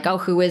out, they're like, "Oh,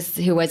 who was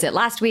it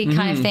last week?"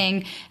 kind of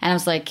thing. And I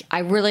was like, I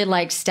really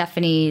liked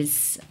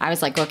Stephanie's. I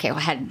was like, okay, well,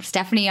 I had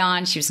Stephanie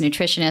on. She was a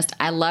nutritionist.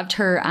 I loved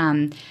her.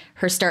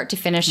 Her start to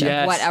finish of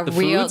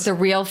the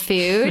real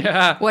food,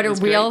 what a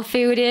real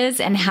food is,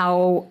 and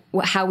how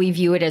we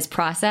view it as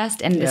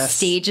processed, and the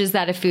stages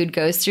that a food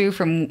goes through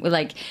from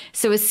like,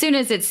 so as soon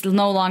as it's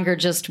no longer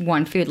just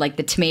one food, like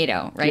the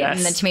tomato, right? Yes.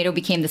 And the tomato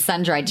became the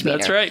sun-dried tomato.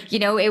 That's right. You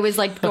know, it was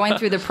like going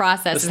through the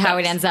process of how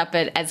it ends up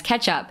as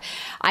ketchup.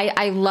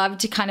 I love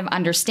to kind of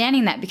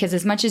understanding that, because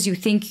as much as you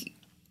think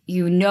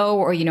you know,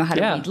 or you know how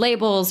to read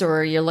labels,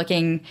 or you're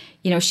looking,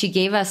 you know, she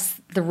gave us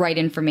the right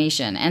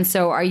information. And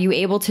so are you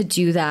able to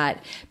do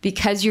that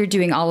because you're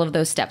doing all of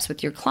those steps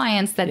with your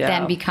clients that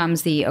then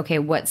becomes the, okay,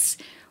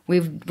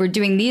 we're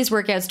doing these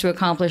workouts to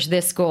accomplish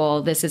this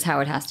goal. This is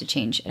how it has to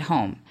change at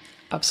home.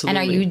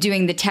 Absolutely. And are you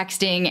doing the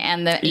texting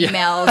and the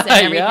emails and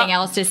everything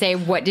else to say,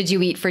 what did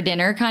you eat for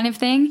dinner kind of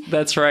thing?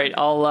 That's right.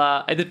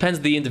 It depends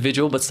on the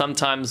individual, but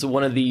sometimes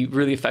one of the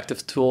really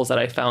effective tools that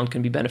I found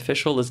can be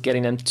beneficial is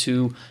getting them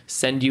to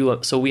send you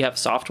so we have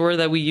software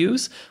that we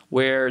use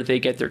where they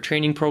get their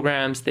training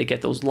programs, they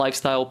get those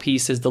lifestyle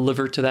pieces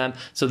delivered to them.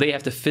 So they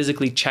have to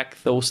physically check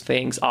those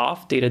things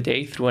off day to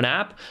day through an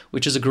app,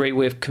 which is a great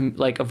way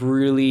of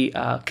really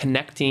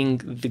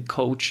connecting the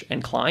coach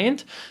and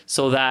client,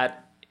 so that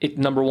it,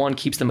 number one,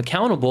 keeps them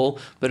accountable,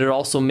 but it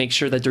also makes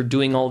sure that they're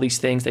doing all these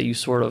things that you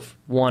sort of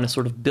want to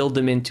sort of build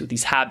them into,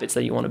 these habits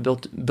that you want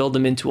to build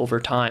them into over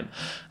time.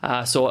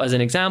 So as an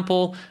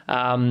example,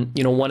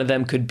 one of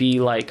them could be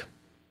like,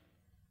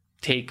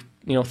 take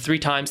 3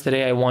 times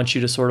today, I want you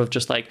to sort of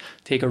just like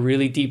take a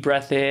really deep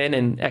breath in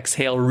and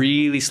exhale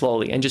really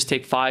slowly, and just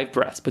take 5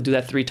 breaths, but do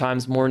that 3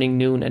 times, morning,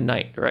 noon, and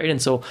night, right?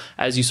 And so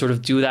as you sort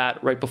of do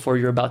that right before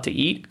you're about to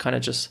eat, kind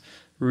of just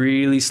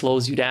really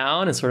slows you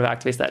down and sort of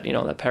activates that,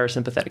 that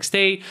parasympathetic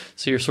state.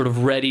 So you're sort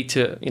of ready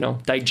to,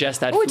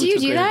 digest that food. Oh, do you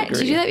do that? Do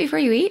you do that before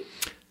you eat?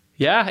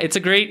 Yeah, it's a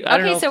great. I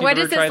don't know. Okay, so what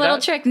is this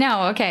little trick?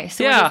 No, okay.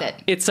 So what is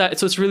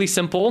it? It's really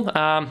simple.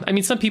 I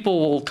mean, some people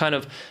will kind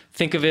of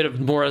think of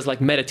it more as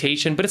like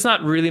meditation, but it's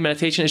not really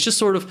meditation. It's just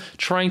sort of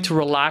trying to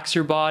relax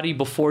your body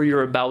before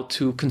you're about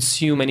to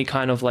consume any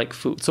kind of like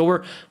food.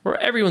 So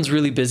everyone's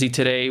really busy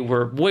today.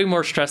 We're way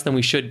more stressed than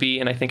we should be,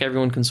 and I think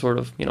everyone can sort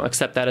of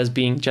accept that as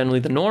being generally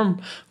the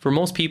norm for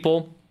most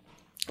people.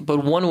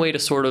 But one way to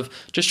sort of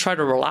just try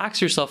to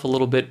relax yourself a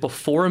little bit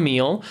before a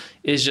meal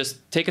is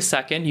just take a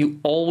second. You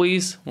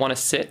always want to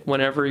sit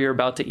whenever you're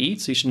about to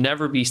eat. So you should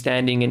never be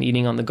standing and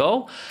eating on the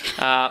go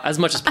as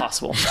much as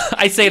possible.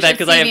 I say that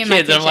because I have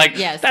kids and I'm like,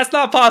 that's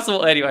not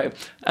possible. Anyway,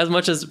 as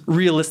much as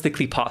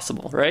realistically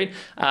possible, right?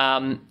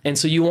 And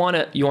so you want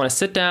to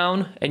sit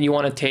down and you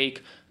want to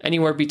take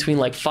anywhere between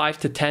like 5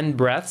 to 10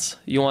 breaths.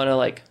 You want to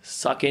like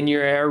suck in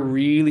your air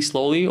really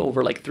slowly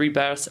over like 3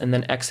 breaths, and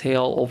then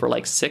exhale over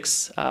like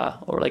 6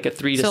 or like a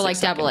 3 to 6 So like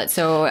seconds. double it.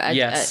 So,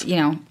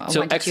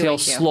 so exhale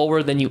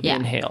slower than you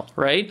inhale,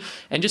 right?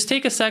 And just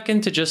take a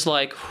second to just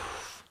like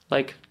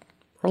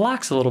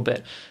relax a little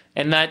bit.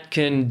 And that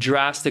can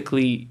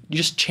drastically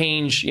just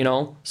change,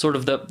 sort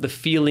of the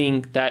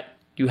feeling that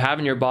you have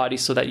in your body,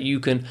 so that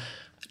you can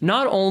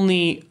not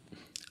only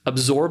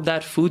absorb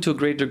that food to a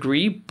great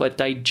degree, but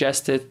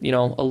digest it,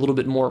 a little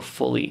bit more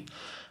fully.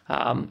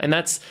 And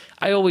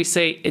I always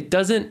say, it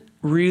doesn't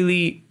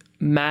really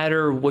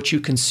matter what you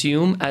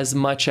consume as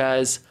much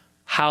as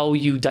how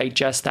you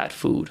digest that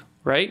food,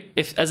 right?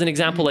 If, as an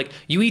example, like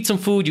you eat some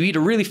food, you eat it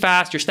really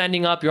fast, you're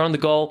standing up, you're on the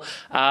go.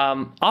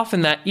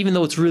 Often that, even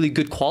though it's really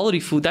good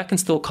quality food, that can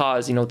still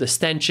cause,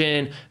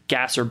 distension,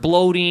 gas or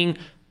bloating,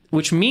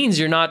 which means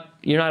you're not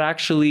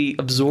actually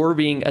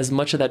absorbing as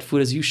much of that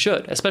food as you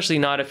should, especially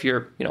not if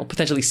you're,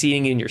 potentially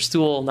seeing it in your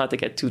stool, not to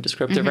get too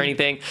descriptive or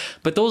anything.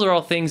 But those are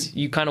all things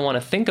you kind of want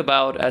to think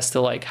about as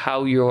to like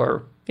how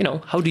you're,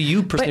 how do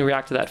you personally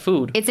react to that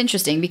food? It's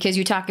interesting because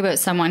you talk about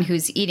someone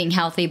who's eating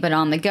healthy but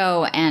on the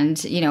go,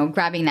 and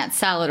grabbing that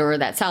salad, or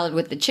that salad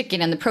with the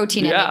chicken and the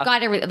protein, and they've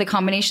got the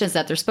combinations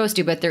that they're supposed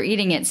to, but they're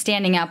eating it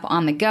standing up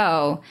on the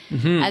go,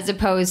 as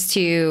opposed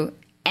to,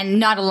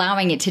 and not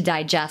allowing it to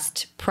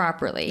digest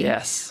properly.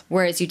 Yes.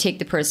 Whereas you take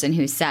the person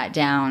who sat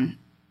down,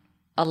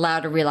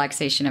 allowed a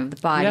relaxation of the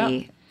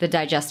body, the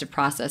digestive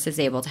process is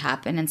able to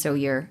happen, and so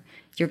you're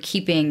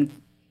keeping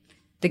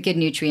the good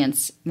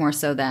nutrients more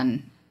so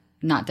than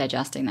not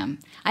digesting them.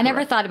 I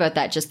never thought about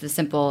that, just the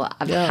simple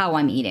of how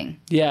I'm eating.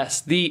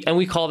 Yes. And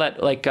we call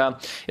that like,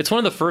 it's one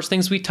of the first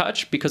things we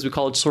touch, because we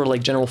call it sort of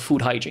like general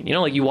food hygiene.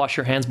 Like you wash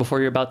your hands before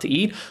you're about to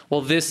eat.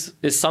 Well, this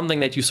is something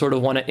that you sort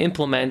of want to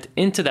implement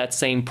into that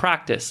same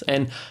practice.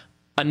 And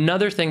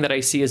another thing that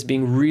I see as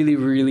being really,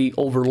 really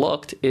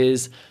overlooked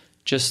is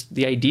just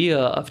the idea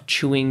of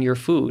chewing your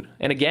food.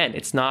 And again,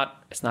 it's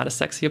not a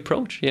sexy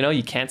approach.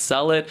 You can't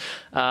sell it.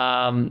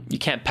 You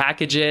can't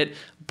package it.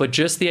 But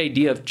just the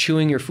idea of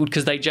chewing your food,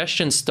 because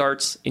digestion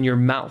starts in your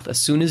mouth. As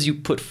soon as you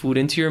put food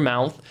into your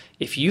mouth,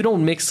 if you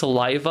don't mix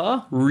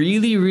saliva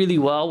really, really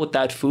well with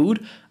that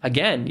food,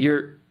 again,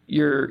 you're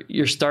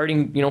you're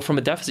starting, from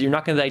a deficit. You're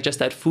not going to digest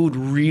that food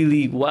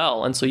really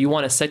well. And so you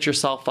want to set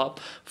yourself up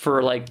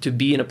for to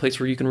be in a place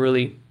where you can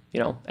really,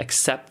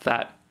 accept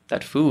that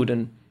food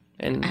and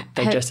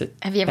digest it.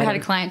 Have you ever had a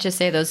client just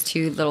say those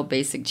two little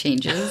basic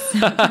changes?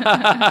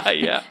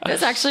 Yeah.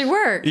 Those actually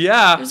work.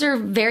 Yeah. Those are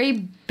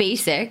very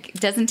basic.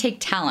 It doesn't take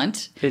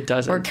talent. It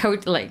doesn't.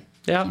 Or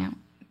Yeah.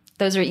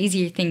 Those are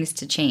easier things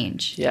to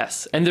change.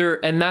 Yes. And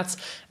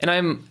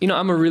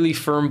I'm a really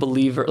firm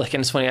believer. And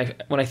it's funny,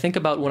 when I think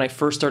about when I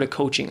first started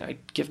coaching, I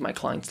give my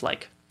clients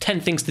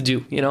 10 things to do,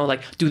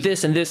 do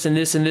this and this and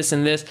this and this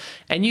and this.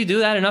 And you do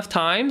that enough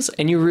times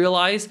and you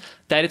realize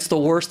that it's the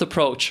worst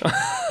approach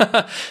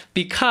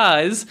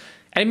because,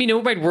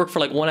 it might work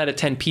for 1 out of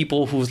 10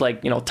 people who's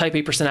type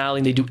A personality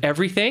and they do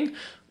everything.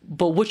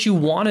 But what you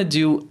want to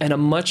do, and a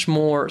much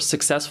more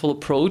successful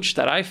approach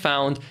that I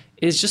found,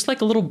 is just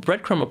a little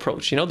breadcrumb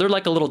approach. They're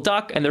like a little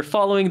duck and they're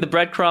following the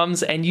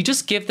breadcrumbs, and you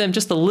just give them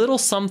just a little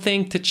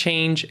something to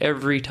change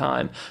every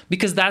time,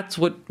 because that's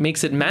what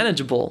makes it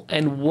manageable.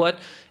 And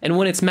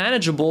when it's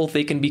manageable,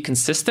 they can be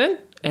consistent,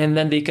 and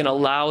then they can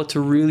allow it to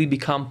really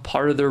become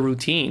part of their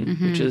routine,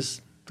 which is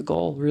the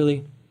goal,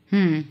 really.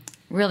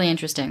 Really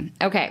interesting.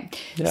 Okay.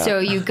 Yeah. So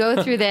you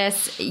go through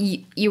this,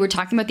 you were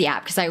talking about the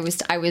app, because I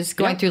was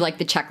going through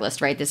the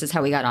checklist, right? This is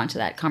how we got onto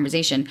that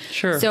conversation.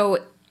 Sure. So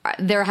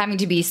they're having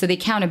to be, so the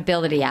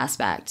accountability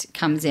aspect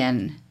comes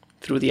in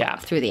through the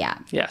app.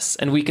 Yes.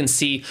 And we can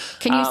see.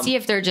 Can you see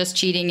if they're just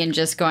cheating and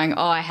just going,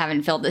 oh, I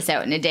haven't filled this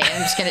out in a day,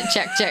 I'm just going to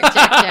check.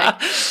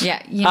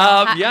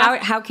 Yeah.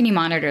 How can you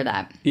monitor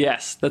that?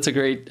 Yes, that's a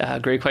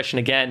great question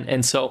again.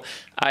 And so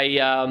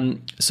I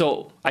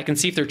can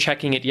see if they're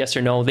checking it, yes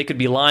or no. They could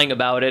be lying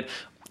about it.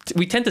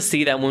 We tend to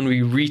see that when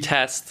we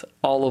retest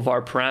all of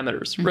our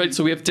parameters, right?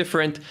 So we have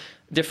different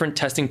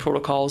testing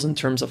protocols in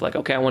terms of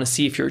okay, I want to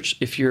see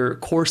if your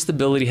core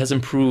stability has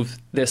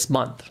improved this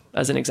month,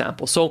 as an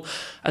example. So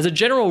as a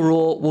general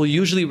rule, we'll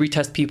usually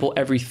retest people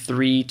every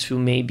 3 to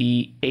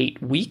maybe 8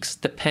 weeks,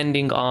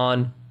 depending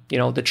on,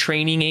 the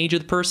training age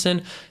of the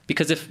person.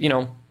 Because if,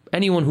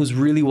 anyone who's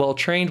really well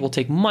trained will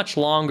take much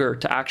longer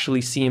to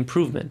actually see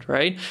improvement,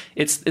 right?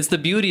 It's the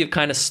beauty of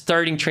kind of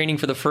starting training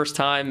for the first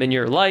time in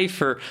your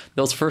life, or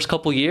those first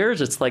couple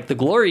years. It's like the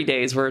glory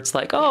days where it's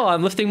oh,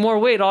 I'm lifting more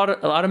weight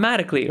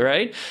automatically,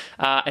 right?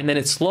 And then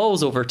it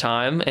slows over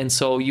time. And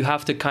so you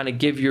have to kind of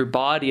give your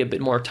body a bit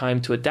more time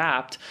to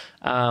adapt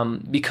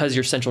because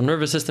your central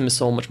nervous system is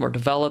so much more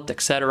developed, et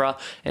cetera.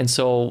 And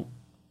so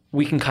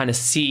we can kind of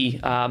see,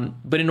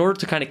 but in order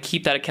to kind of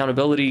keep that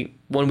accountability,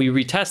 when we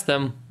retest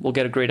them, we'll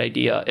get a great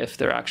idea if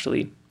they're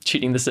actually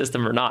cheating the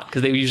system or not,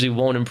 because they usually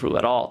won't improve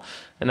at all.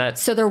 And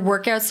that's so their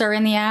workouts are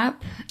in the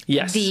app.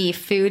 Yes, the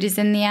food is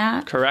in the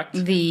app. Correct.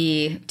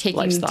 The taking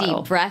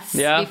lifestyle. Deep breaths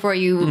before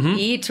you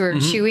eat, or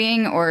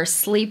chewing, or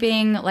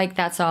sleeping,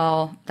 that's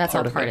all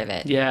part of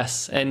it.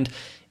 Yes, and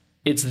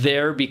it's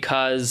there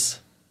because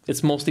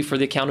it's mostly for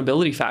the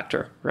accountability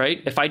factor,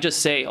 right? If I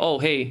just say, oh,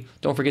 hey,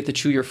 don't forget to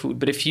chew your food.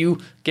 But if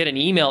you get an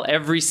email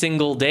every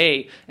single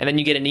day, and then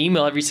you get an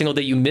email every single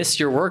day you miss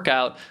your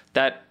workout,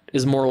 that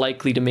is more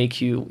likely to make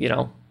you,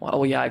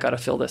 oh yeah, I got to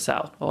fill this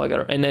out.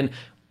 And then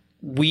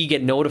we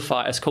get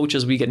notified, as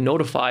coaches, we get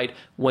notified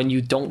when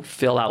you don't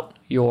fill out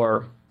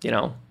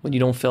when you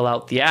don't fill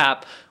out the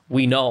app.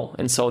 We know.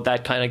 And so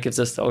that kind of gives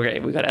us, okay,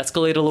 we got to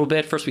escalate a little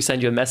bit. First, we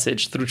send you a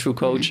message through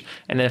TrueCoach.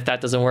 And then if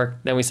that doesn't work,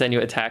 then we send you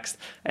a text,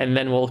 and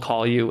then we'll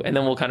call you, and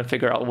then we'll kind of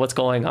figure out what's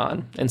going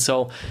on. And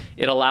so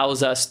it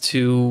allows us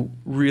to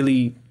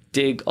really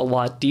dig a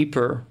lot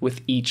deeper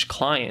with each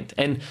client.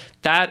 And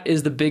that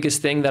is the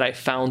biggest thing that I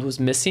found was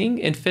missing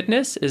in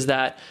fitness, is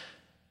that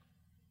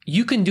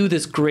you can do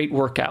this great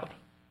workout.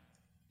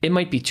 It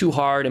might be too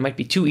hard. It might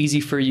be too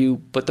easy for you.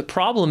 But the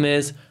problem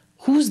is,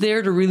 who's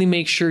there to really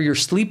make sure you're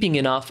sleeping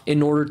enough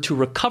in order to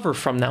recover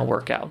from that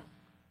workout?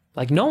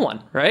 No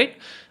one, right?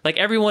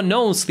 Everyone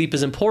knows sleep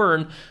is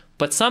important,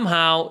 but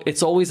somehow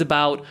it's always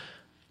about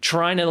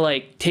trying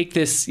to take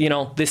this,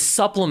 this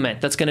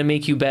supplement that's going to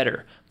make you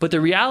better. But the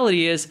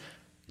reality is,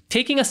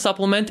 taking a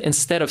supplement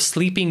instead of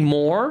sleeping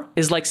more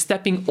is like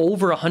stepping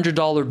over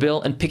 $100 bill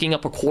and picking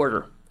up a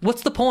quarter.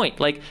 What's the point?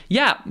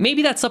 Yeah,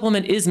 maybe that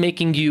supplement is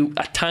making you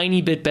a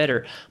tiny bit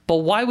better, but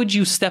why would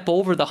you step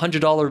over the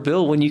 $100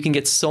 bill when you can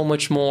get so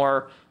much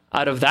more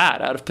out of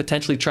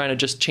potentially trying to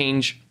just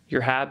change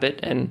your habit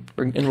and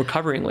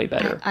recovering way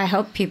better? I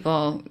hope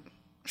people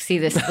see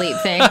the sleep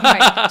thing. Do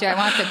I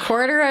want the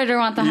quarter, or do I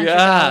want the $100 bill?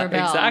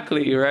 Yeah,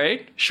 exactly,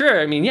 right?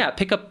 Sure.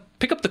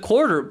 Pick up the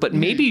quarter, but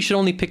maybe you should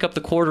only pick up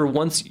the quarter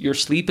once your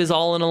sleep is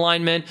all in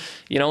alignment.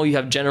 You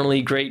have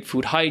generally great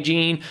food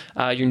hygiene,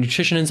 your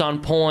nutrition is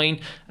on point,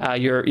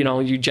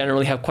 you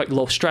generally have quite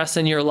low stress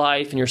in your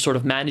life, and you're sort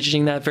of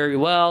managing that very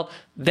well.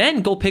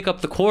 Then go pick up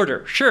the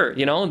quarter. Sure,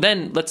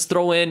 then let's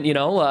throw in,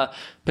 a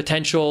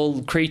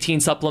potential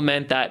creatine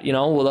supplement that,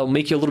 will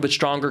make you a little bit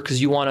stronger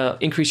because you want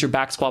to increase your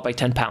back squat by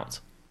 10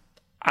 pounds.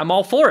 I'm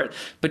all for it,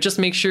 but just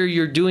make sure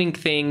you're doing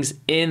things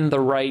in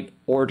the right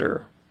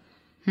order.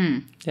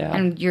 Yeah.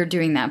 And you're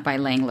doing that by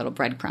laying little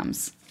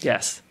breadcrumbs.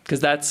 Yes, because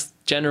that's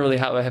generally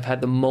how I have had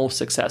the most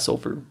success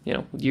over,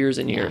 years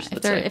and years.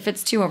 If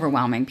it's too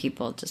overwhelming,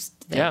 people just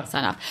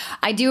sign off.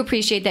 I do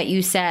appreciate that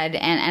you said,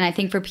 and I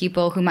think for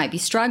people who might be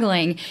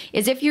struggling,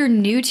 is if you're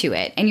new to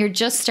it and you're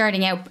just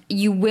starting out,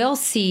 you will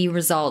see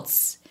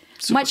results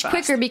much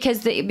quicker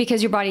because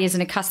your body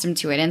isn't accustomed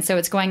to it. And so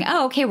it's going,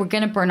 oh, okay, we're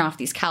going to burn off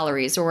these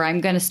calories, or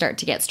I'm going to start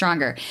to get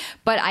stronger.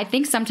 But I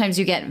think sometimes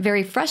you get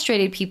very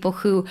frustrated people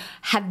who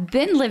have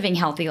been living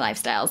healthy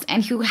lifestyles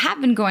and who have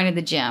been going to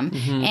the gym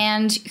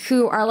and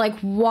who are like,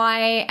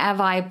 why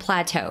have I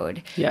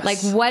plateaued? Yes. Like,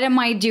 what am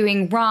I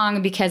doing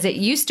wrong? Because it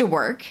used to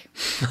work.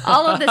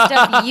 All of this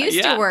stuff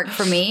used to work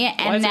for me,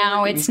 and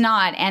now it's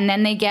not. And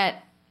then they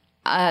get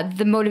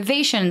the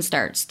motivation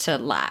starts to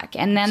lack,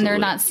 and then they're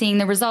not seeing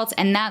the results,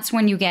 and that's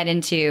when you get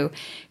into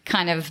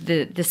kind of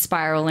the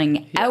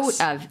spiraling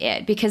out of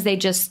it, because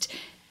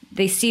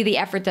they see the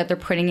effort that they're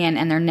putting in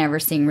and they're never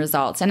seeing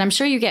results. And I'm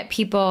sure you get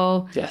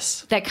people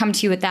that come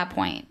to you at that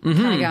point kind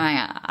of going,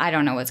 I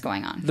don't know what's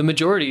going on. The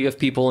majority of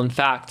people, in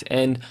fact,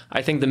 and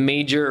I think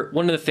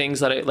one of the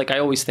things that I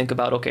always think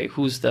about, okay,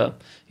 who's the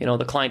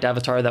client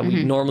avatar that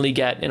we normally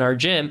get in our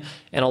gym,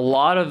 and a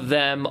lot of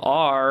them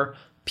are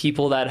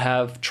people that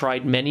have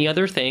tried many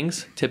other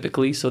things,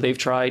 typically. So they've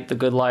tried the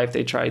Good Life,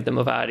 they tried the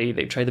Movati,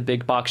 they've tried the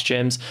big box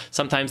gyms.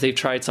 Sometimes they've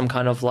tried some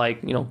kind of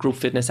group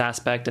fitness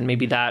aspect, and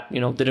maybe that,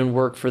 didn't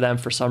work for them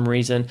for some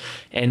reason.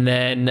 And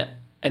then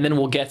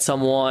we'll get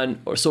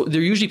someone, so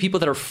they're usually people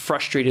that are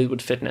frustrated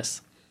with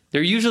fitness.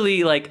 They're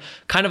usually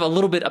kind of a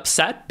little bit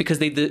upset because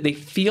they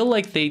feel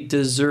like they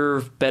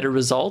deserve better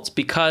results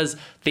because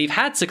they've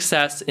had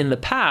success in the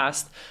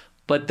past,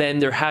 but then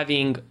they're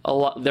having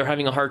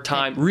a hard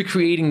time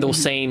recreating those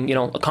same,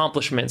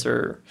 accomplishments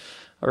or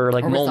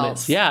moments.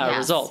 Results. Yeah,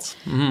 results.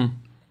 Mm-hmm.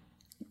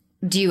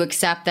 Do you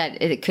accept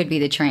that it could be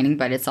the training,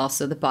 but it's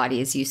also the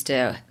body is used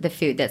to the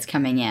food that's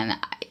coming in?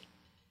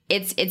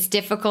 It's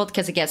difficult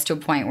because it gets to a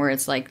point where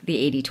it's like the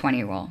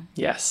 80-20 rule.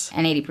 Yes.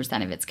 And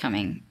 80% of it's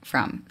coming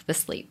from the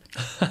sleep,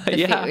 the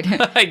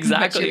food,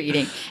 exactly. what you're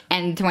eating.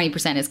 And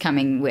 20% is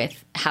coming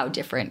with how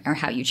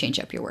you change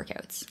up your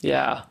workouts.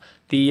 Yeah.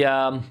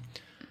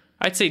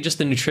 I'd say just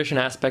the nutrition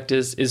aspect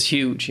is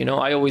huge.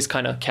 I always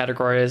kind of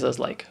categorize as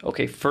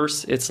okay,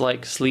 first it's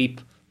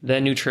sleep,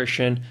 then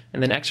nutrition,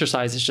 and then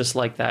exercise is just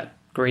that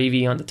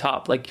gravy on the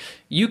top.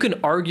 You can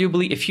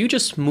arguably, if you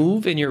just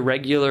move in your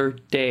regular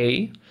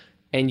day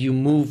and you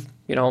move,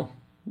 not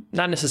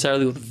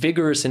necessarily with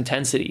vigorous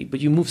intensity, but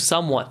you move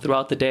somewhat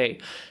throughout the day,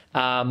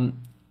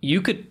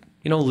 you could,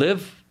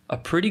 live a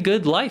pretty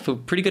good life, a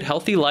pretty good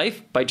healthy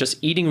life by just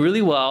eating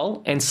really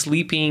well and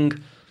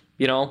sleeping,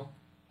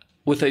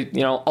 with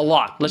a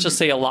lot, let's just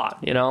say a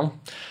lot,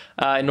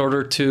 in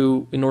order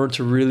to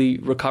really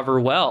recover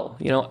well.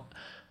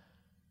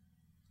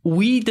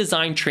 We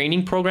design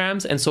training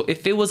programs, and so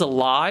if it was a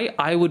lie,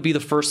 I would be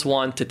the first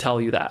one to tell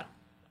you that.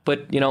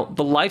 But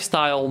the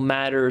lifestyle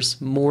matters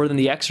more than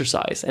the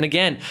exercise. And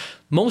again,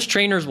 most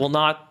trainers will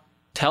not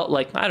tell,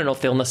 I don't know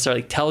if they'll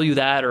necessarily tell you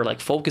that or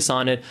focus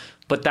on it,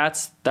 but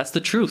that's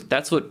the truth.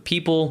 That's what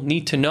people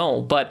need to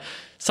know. But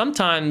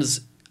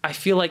sometimes I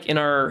feel in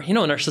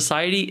our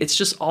society, it's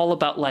just all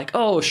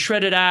about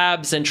shredded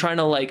abs and trying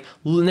to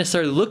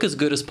necessarily look as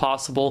good as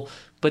possible.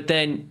 But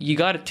then you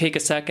got to take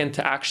a second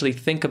to actually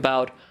think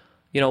about,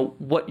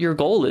 what your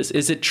goal is.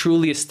 Is it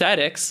truly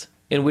aesthetics?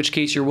 In which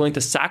case you're willing to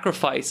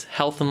sacrifice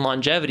health and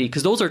longevity?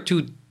 Because those are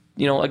two,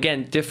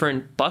 again,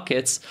 different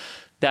buckets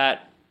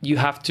that you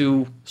have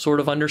to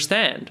sort of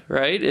understand,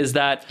 right?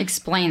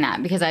 Explain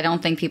that, because I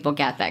don't think people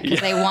get that,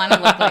 because they want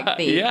to look like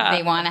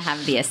they want to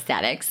have the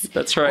aesthetics.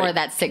 That's right. Or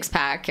that six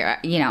pack,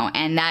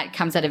 and that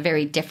comes at a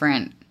very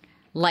different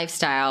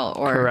lifestyle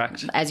or,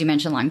 correct, as you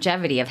mentioned,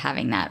 longevity of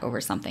having that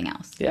over something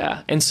else.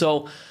 Yeah. And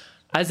so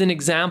as an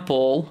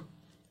example,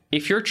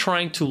 if you're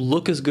trying to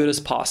look as good as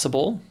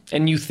possible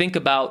and you think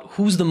about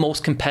who's the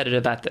most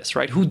competitive at this,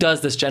 right? Who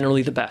does this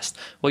generally the best?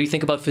 Well, you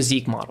think about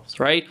physique models,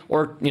 right?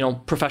 Or,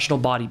 professional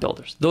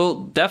bodybuilders.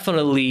 They'll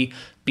definitely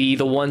be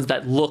the ones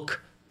that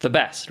look the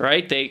best,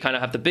 right? They kind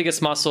of have the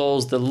biggest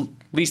muscles, the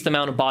least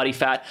amount of body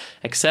fat,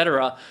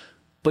 etc.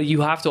 But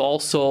you have to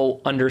also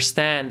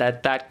understand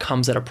that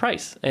comes at a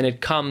price, and it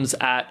comes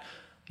at,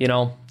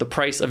 the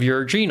price of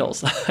your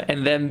adrenals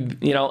and then,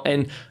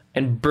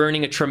 and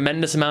burning a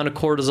tremendous amount of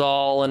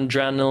cortisol and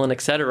adrenaline,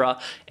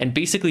 etc., and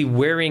basically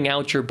wearing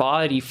out your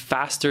body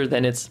faster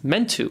than it's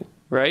meant to,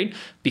 right?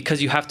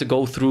 Because you have to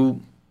go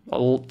through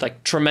a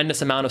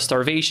tremendous amount of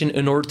starvation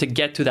in order to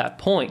get to that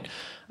point.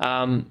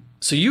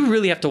 So you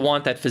really have to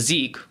want that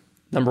physique,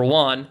 number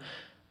one.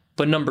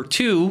 But number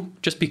two,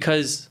 just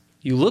because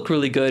you look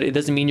really good, it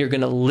doesn't mean you're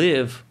going to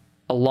live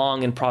a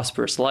long and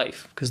prosperous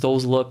life, because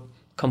those look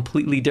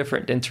completely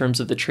different in terms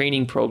of the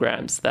training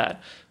programs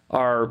that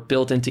are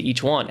built into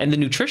each one and the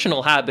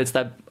nutritional habits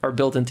that are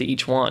built into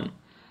each one.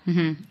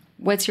 Mm-hmm.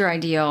 What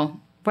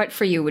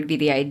for you would be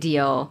the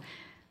ideal,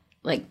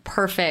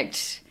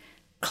 perfect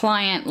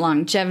client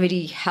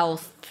longevity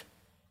health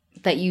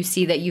that you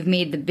see that you've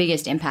made the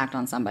biggest impact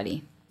on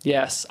somebody?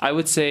 Yes, I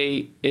would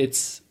say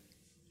it's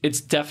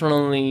it's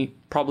definitely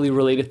probably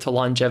related to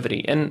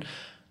longevity. And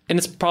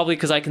it's probably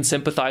because I can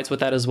sympathize with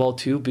that as well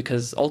too,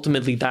 because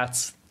ultimately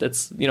that's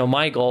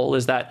my goal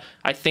is that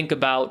I think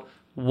about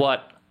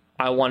what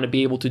I want to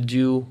be able to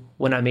do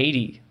when I'm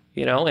 80,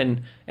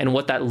 and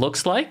what that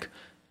looks like.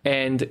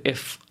 And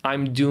if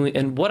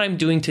what I'm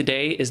doing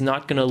today is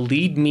not going to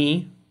lead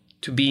me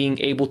to being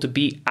able to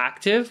be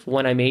active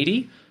when I'm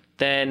 80,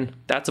 then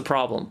that's a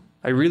problem.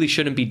 I really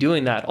shouldn't be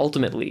doing that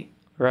ultimately,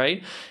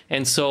 right?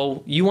 And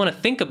so you want to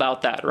think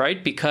about that,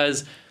 right?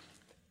 Because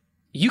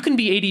you can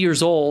be 80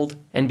 years old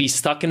and be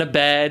stuck in a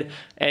bed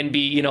and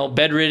be,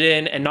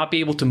 bedridden and not be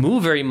able to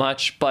move very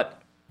much.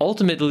 But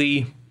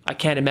ultimately, I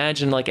can't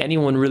imagine like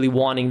anyone really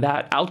wanting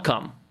that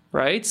outcome,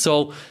 right?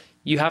 So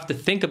you have to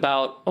think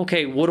about,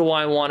 okay, what do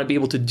I want to be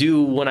able to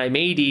do when I'm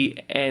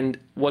 80, and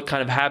what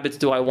kind of habits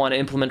do I want to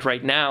implement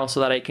right now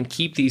so that I can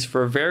keep these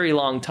for a very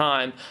long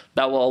time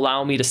that will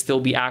allow me to still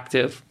be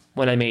active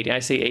when I'm 80. I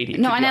say 80.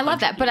 No, and I love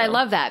that. But I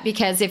love that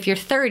because if you're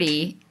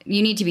 30,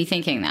 you need to be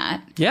thinking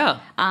that. Yeah.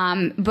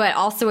 But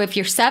also if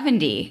you're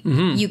 70,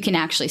 you can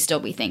actually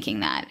still be thinking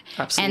that.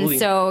 Absolutely. And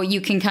so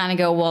you can kind of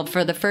go, well,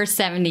 for the first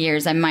 70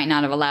 years, I might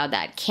not have allowed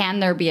that. Can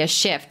there be a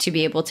shift to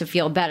be able to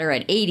feel better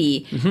at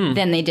 80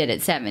 than they did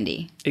at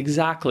 70?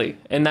 Exactly.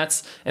 And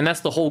that's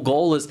the whole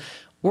goal is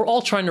we're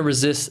all trying to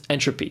resist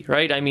entropy,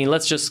 right? I mean,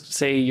 let's just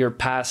say you're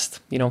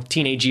past,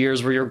 teenage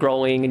years where you're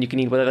growing and you can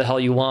eat whatever the hell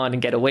you want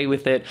and get away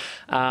with it.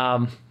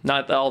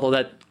 Although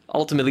that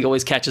ultimately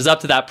always catches up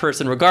to that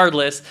person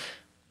regardless,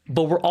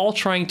 but we're all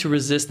trying to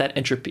resist that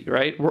entropy,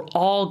 right? We're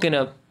all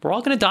gonna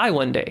die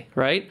one day,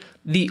 right?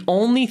 The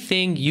only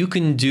thing you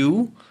can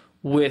do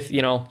with,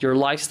 your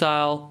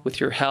lifestyle,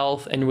 with your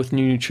health, and with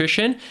new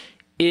nutrition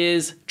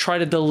is try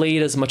to delay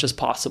it as much as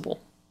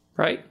possible,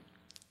 right?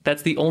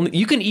 That's the only,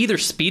 you can either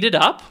speed it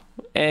up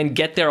and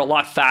get there a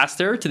lot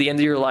faster to the end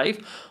of your life,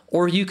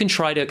 or you can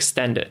try to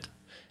extend it.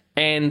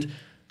 And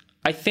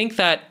I think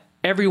that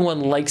everyone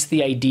likes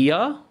the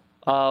idea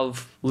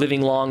of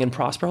living long and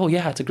prosper. Oh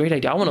yeah, it's a great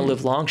idea. I want to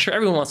live long. Sure,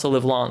 everyone wants to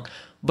live long.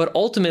 But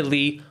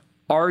ultimately,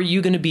 are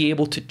you going to be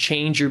able to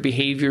change your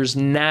behaviors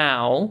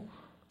now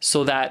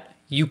so that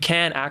you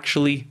can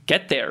actually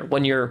get there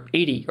when you're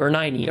 80 or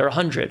 90 or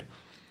 100?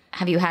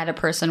 Have you had a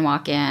person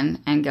walk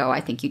in and go, I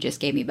think you just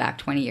gave me back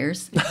 20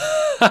 years?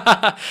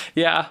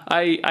 Yeah,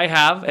 I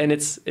have. And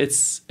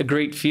it's a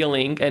great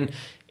feeling. And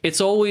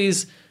it's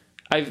always,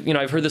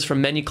 I've heard this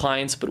from many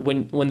clients, but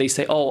when they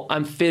say, oh,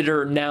 I'm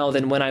fitter now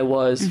than when I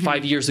was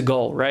 5 years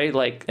ago, right?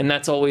 Like, and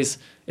that's always,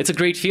 it's a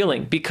great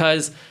feeling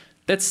because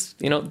that's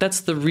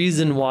the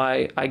reason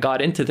why I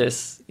got into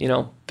this,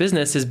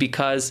 business is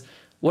because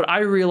what I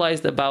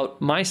realized about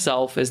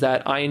myself is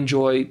that I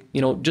enjoy,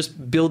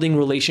 just building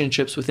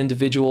relationships with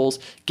individuals,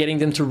 getting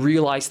them to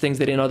realize things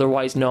they didn't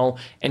otherwise know,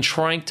 and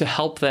trying to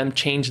help them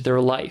change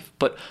their life.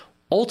 But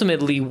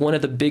ultimately, one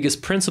of the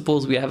biggest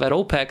principles we have at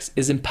OPEX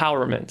is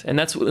empowerment. And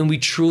and we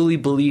truly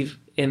believe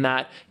in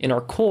that in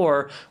our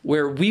core,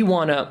 where we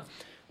want to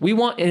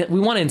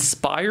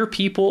inspire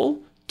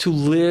people to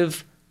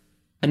live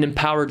an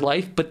empowered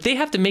life, but they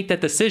have to make that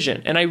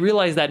decision. And I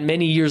realized that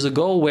many years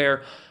ago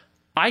where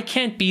I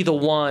can't be the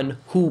one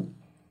who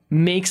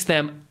makes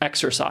them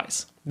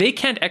exercise. They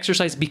can't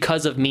exercise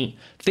because of me.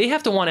 They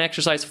have to want to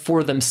exercise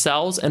for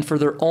themselves and for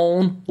their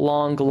own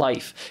long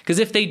life. Because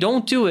if they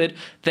don't do it,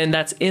 then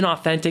that's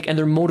inauthentic and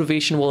their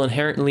motivation will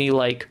inherently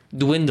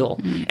dwindle.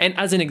 And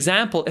as an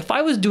example, if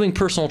I was doing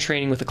personal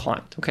training with a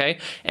client, okay,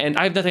 and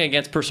I have nothing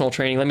against personal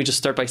training, let me just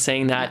start by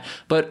saying that.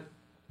 But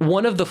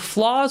one of the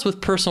flaws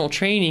with personal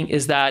training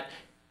is that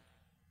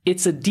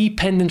it's a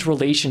dependent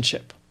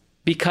relationship.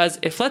 Because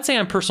if, let's say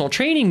I'm personal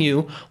training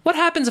you, what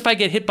happens if I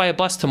get hit by a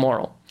bus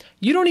tomorrow?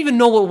 You don't even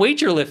know what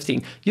weight you're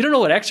lifting. You don't know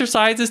what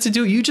exercises to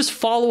do. You just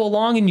follow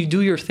along and you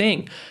do your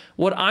thing.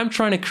 What I'm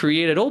trying to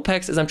create at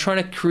OPEX is I'm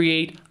trying to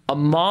create a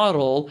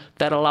model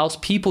that allows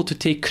people to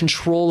take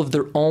control of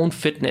their own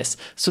fitness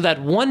so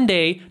that one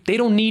day they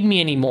don't need me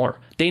anymore.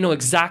 They know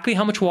exactly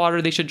how much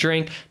water they should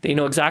drink. They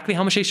know exactly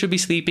how much they should be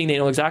sleeping. They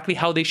know exactly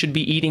how they should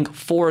be eating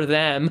for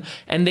them.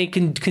 And they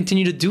can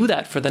continue to do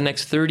that for the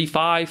next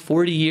 35,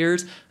 40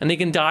 years. And they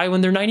can die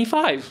when they're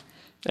 95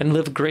 and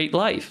live a great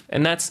life.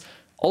 And that's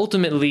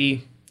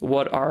ultimately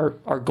what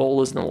our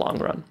goal is in the long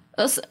run.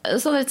 So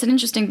that's an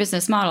interesting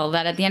business model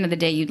that at the end of the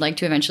day, you'd like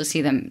to eventually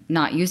see them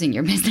not using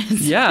your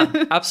business. Yeah,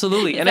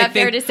 absolutely. Is that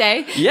fair to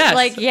say? Yes.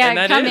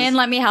 Come in,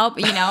 let me help,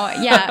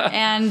 yeah.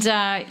 And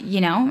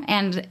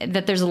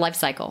that there's a life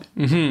cycle.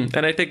 Mm-hmm.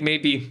 And I think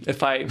maybe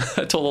if I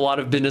told a lot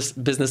of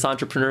business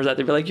entrepreneurs that,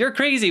 they'd be like, you're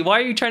crazy. Why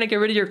are you trying to get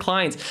rid of your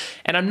clients?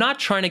 And I'm not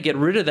trying to get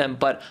rid of them,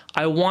 but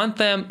I want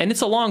them, and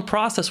it's a long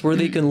process where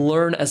they can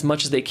learn as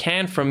much as they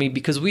can from me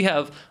because we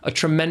have a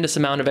tremendous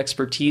amount of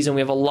expertise and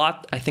we have a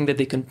lot, I think, that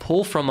they can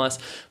pull from us.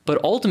 But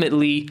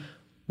ultimately,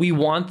 we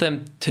want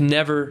them to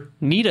never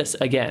need us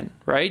again,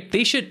 right?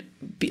 They should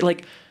be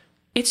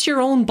it's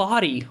your own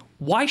body.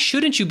 Why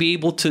shouldn't you be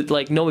able to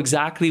like know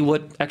exactly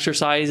what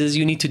exercises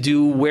you need to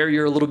do, where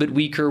you're a little bit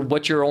weaker,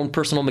 what your own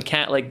personal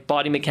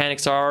body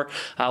mechanics are,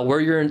 where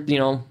your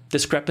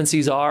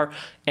discrepancies are,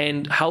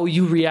 and how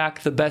you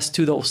react the best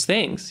to those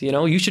things.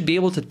 You should be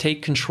able to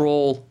take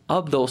control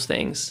of those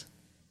things.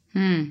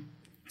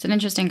 It's an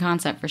interesting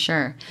concept for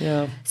sure.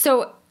 Yeah.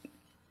 So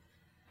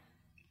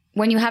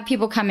when you have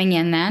people coming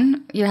in,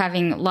 then you're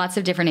having lots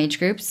of different age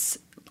groups.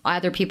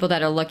 Either people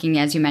that are looking,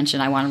 as you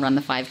mentioned, I want to run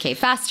the 5K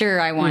faster.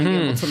 I want to be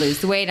able to lose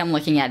the weight. I'm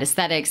looking at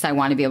aesthetics. I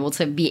want to be able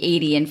to be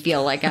 80 and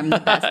feel like I'm the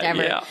best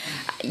ever.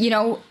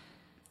 Yeah.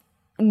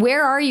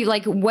 Where are you?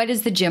 Like, what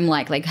is the gym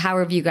like? Like, how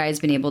have you guys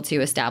been able to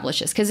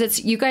establish this? Because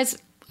it's you guys.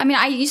 I mean,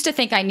 I used to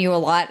think I knew a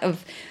lot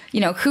of,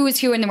 who is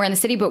who and we're in the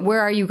city, but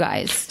where are you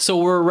guys? So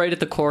we're right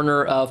at the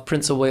corner of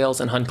Prince of Wales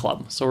and Hunt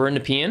Club. So we're in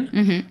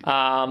Nepean.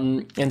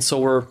 And so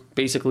we're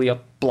basically a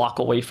block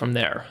away from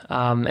there.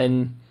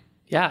 And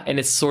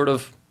it's sort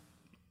of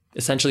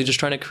essentially just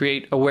trying to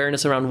create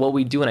awareness around what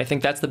we do. And I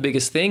think that's the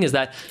biggest thing, is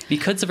that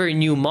because it's a very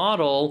new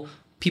model,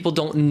 people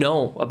don't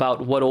know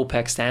about what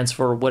OPEX stands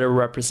for, what it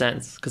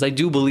represents. Because I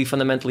do believe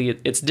fundamentally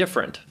it's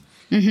different.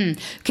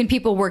 Can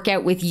people work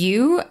out with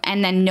you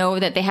and then know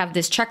that they have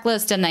this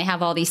checklist and they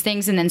have all these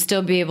things and then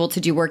still be able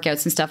to do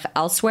workouts and stuff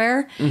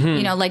elsewhere?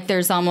 Like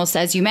there's almost,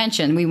 as you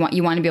mentioned, you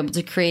want to be able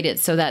to create it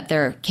so that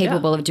they're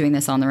capable of doing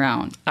this on their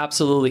own.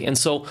 Absolutely. And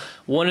so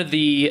one of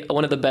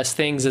the best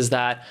things is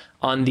that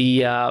on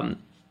the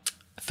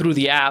through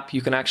the app,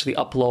 you can actually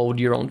upload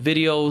your own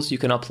videos, you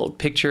can upload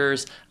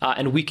pictures,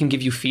 and we can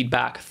give you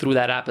feedback through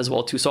that app as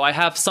well too. So I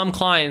have some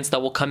clients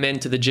that will come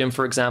into the gym,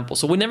 for example.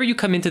 So whenever you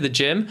come into the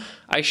gym,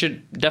 I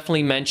should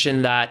definitely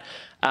mention that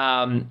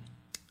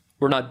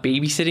we're not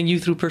babysitting you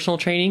through personal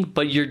training,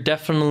 but you're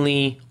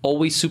definitely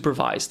always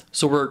supervised.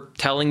 So we're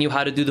telling you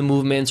how to do the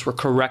movements, we're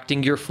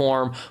correcting your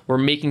form, we're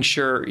making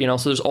sure,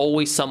 so there's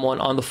always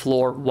someone on the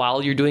floor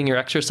while you're doing your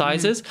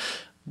exercises,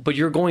 but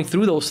you're going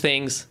through those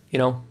things,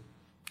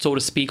 so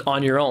to speak,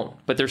 on your own.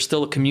 But there's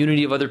still a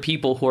community of other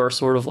people who are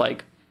sort of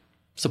like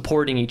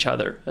supporting each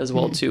other as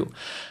well too.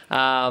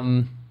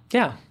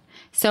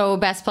 So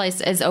best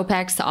place is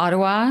OPEX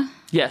Ottawa?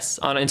 Yes,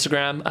 on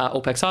Instagram,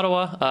 OPEX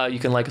Ottawa. You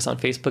can like us on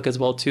Facebook as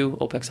well too,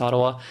 OPEX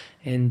Ottawa.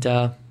 And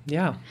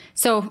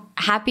So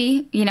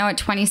happy, at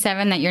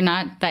 27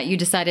 that you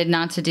decided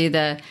not to do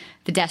the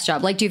desk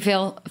job. Like, do you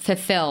feel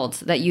fulfilled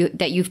that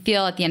you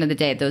feel at the end of the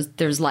day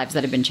there's lives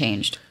that have been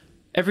changed?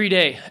 Every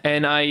day.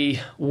 And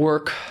I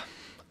work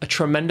a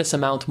tremendous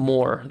amount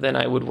more than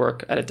I would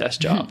work at a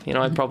desk job.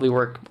 I probably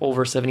work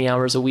over 70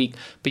 hours a week,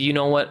 but you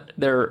know what?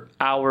 There are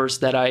hours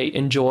that I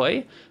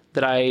enjoy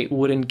that I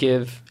wouldn't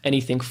give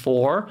anything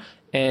for.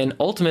 And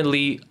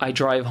ultimately I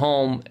drive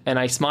home and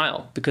I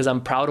smile because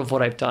I'm proud of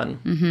what I've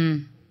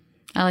done.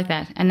 I like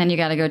that. And then you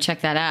got to go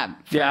check that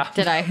app.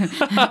 Did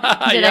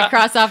I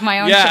cross off my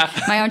own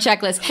my own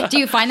checklist? Do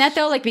you find that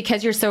though, like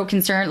because you're so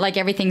concerned, like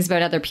everything's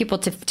about other people,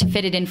 to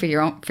fit it in for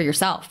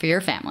yourself, for your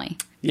family?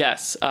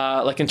 Yes,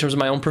 like in terms of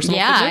my own personal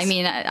fitness? I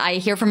mean, I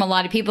hear from a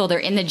lot of people, they're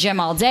in the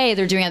gym all day,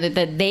 they're doing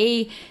that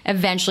they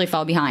eventually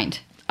fall behind.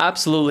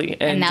 Absolutely.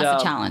 And that's the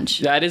challenge.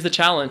 That is the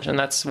challenge. And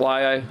that's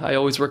why I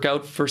always work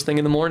out first thing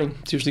in the morning.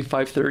 It's usually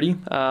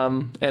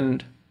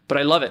 5:30. But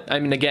I love it. I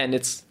mean, again,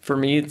 for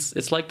me,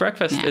 it's like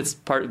breakfast. Yeah. It's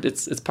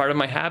part of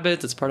my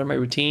habits. It's part of my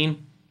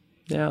routine.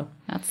 Yeah.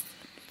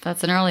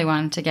 That's an early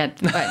one to get,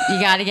 but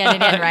you got to get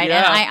it in, right? Yeah.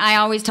 And I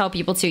always tell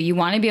people too, you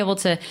want to be able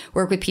to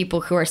work with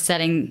people who are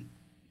setting,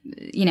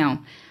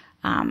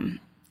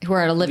 who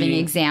are a living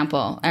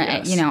example,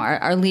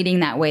 are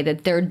leading that way,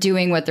 that they're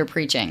doing what they're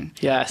preaching.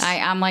 Yes.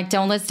 I'm like,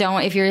 don't,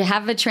 if you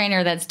have a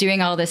trainer that's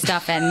doing all this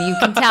stuff and you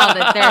can tell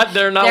that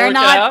they're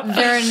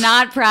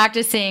not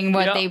practicing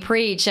what they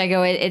preach, I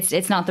go,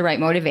 it's not the right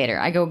motivator.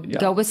 I go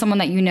with someone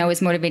that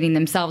is motivating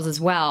themselves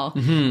as well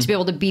to be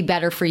able to be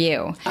better for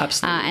you.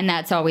 Absolutely. And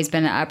that's always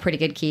been a pretty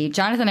good key.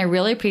 Jonathan, I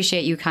really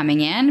appreciate you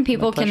coming in.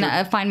 People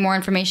can find more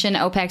information,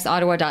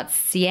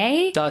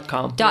 opexottawa.ca.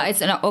 .com.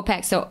 It's an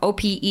OPEX, so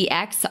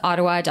OPEX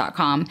Ottawa.com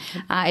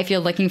if you're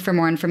looking for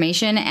more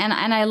information. And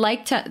I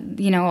like to,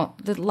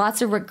 there's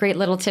lots of great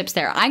little tips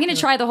there. I'm going to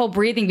try the whole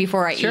breathing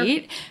before I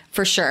eat,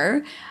 for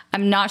sure.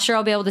 I'm not sure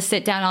I'll be able to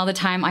sit down all the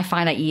time. I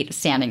find I eat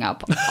standing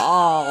up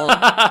all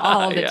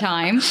the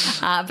time.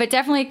 But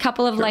definitely a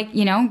couple of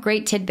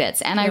great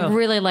tidbits. And I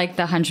really like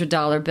the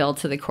 $100 bill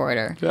to the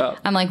quarter. Yeah.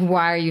 I'm like,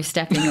 why are you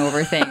stepping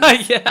over things?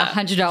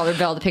 $100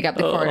 bill to pick up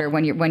the quarter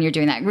when you're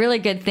doing that. Really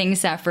good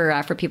things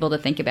for people to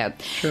think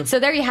about. Sure. So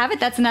there you have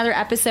it. That's another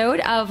episode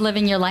of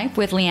Living Your Life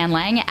with Leanne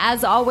Lang.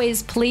 As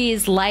always,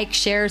 please like,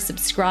 share,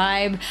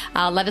 subscribe.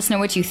 Let us know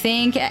what you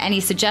think. Any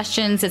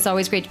suggestions. It's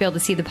always great to be able to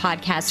see the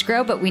podcast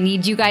grow, but we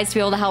need you guys to be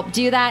able to help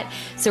do that.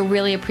 So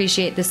really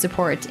appreciate the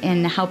support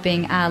in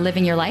helping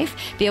Living Your Life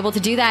be able to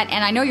do that.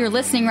 And I know you're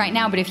listening right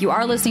now, but if you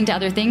are listening to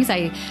other things,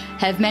 I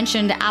have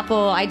mentioned Apple,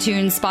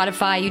 iTunes,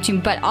 Spotify,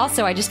 YouTube, but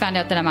also I just found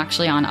out that I'm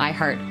actually on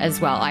iHeart as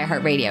well,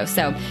 iHeartRadio.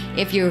 So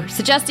if you're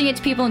suggesting it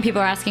to people and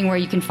people are asking where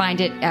you can find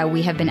it,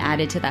 we have been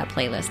added to that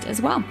playlist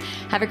as well.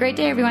 Have a great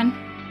day, everyone.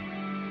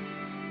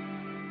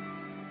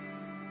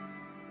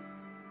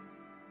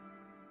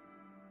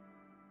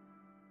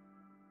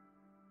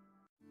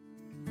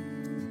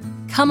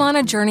 come on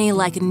a journey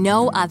like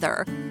no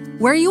other,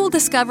 where you will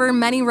discover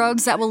many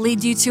roads that will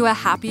lead you to a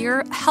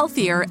happier,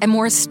 healthier, and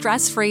more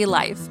stress-free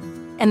life.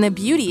 And the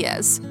beauty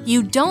is,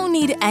 you don't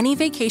need any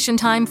vacation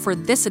time for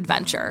this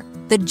adventure.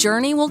 The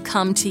journey will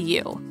come to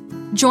you.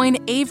 Join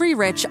Avery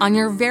Rich on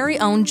your very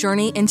own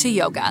journey into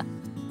yoga.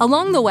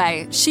 Along the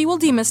way, she will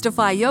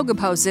demystify yoga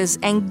poses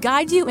and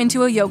guide you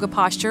into a yoga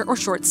posture or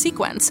short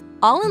sequence,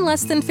 all in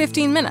less than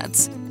 15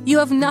 minutes. You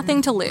have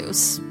nothing to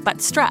lose but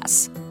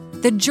stress.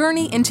 The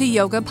Journey into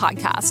Yoga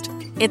podcast.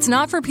 It's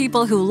not for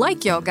people who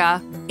like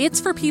yoga, it's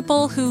for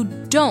people who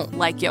don't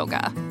like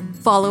yoga.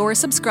 Follow or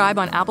subscribe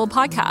on Apple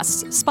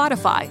Podcasts,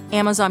 Spotify,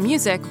 Amazon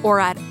Music, or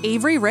at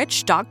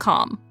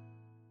averyrich.com.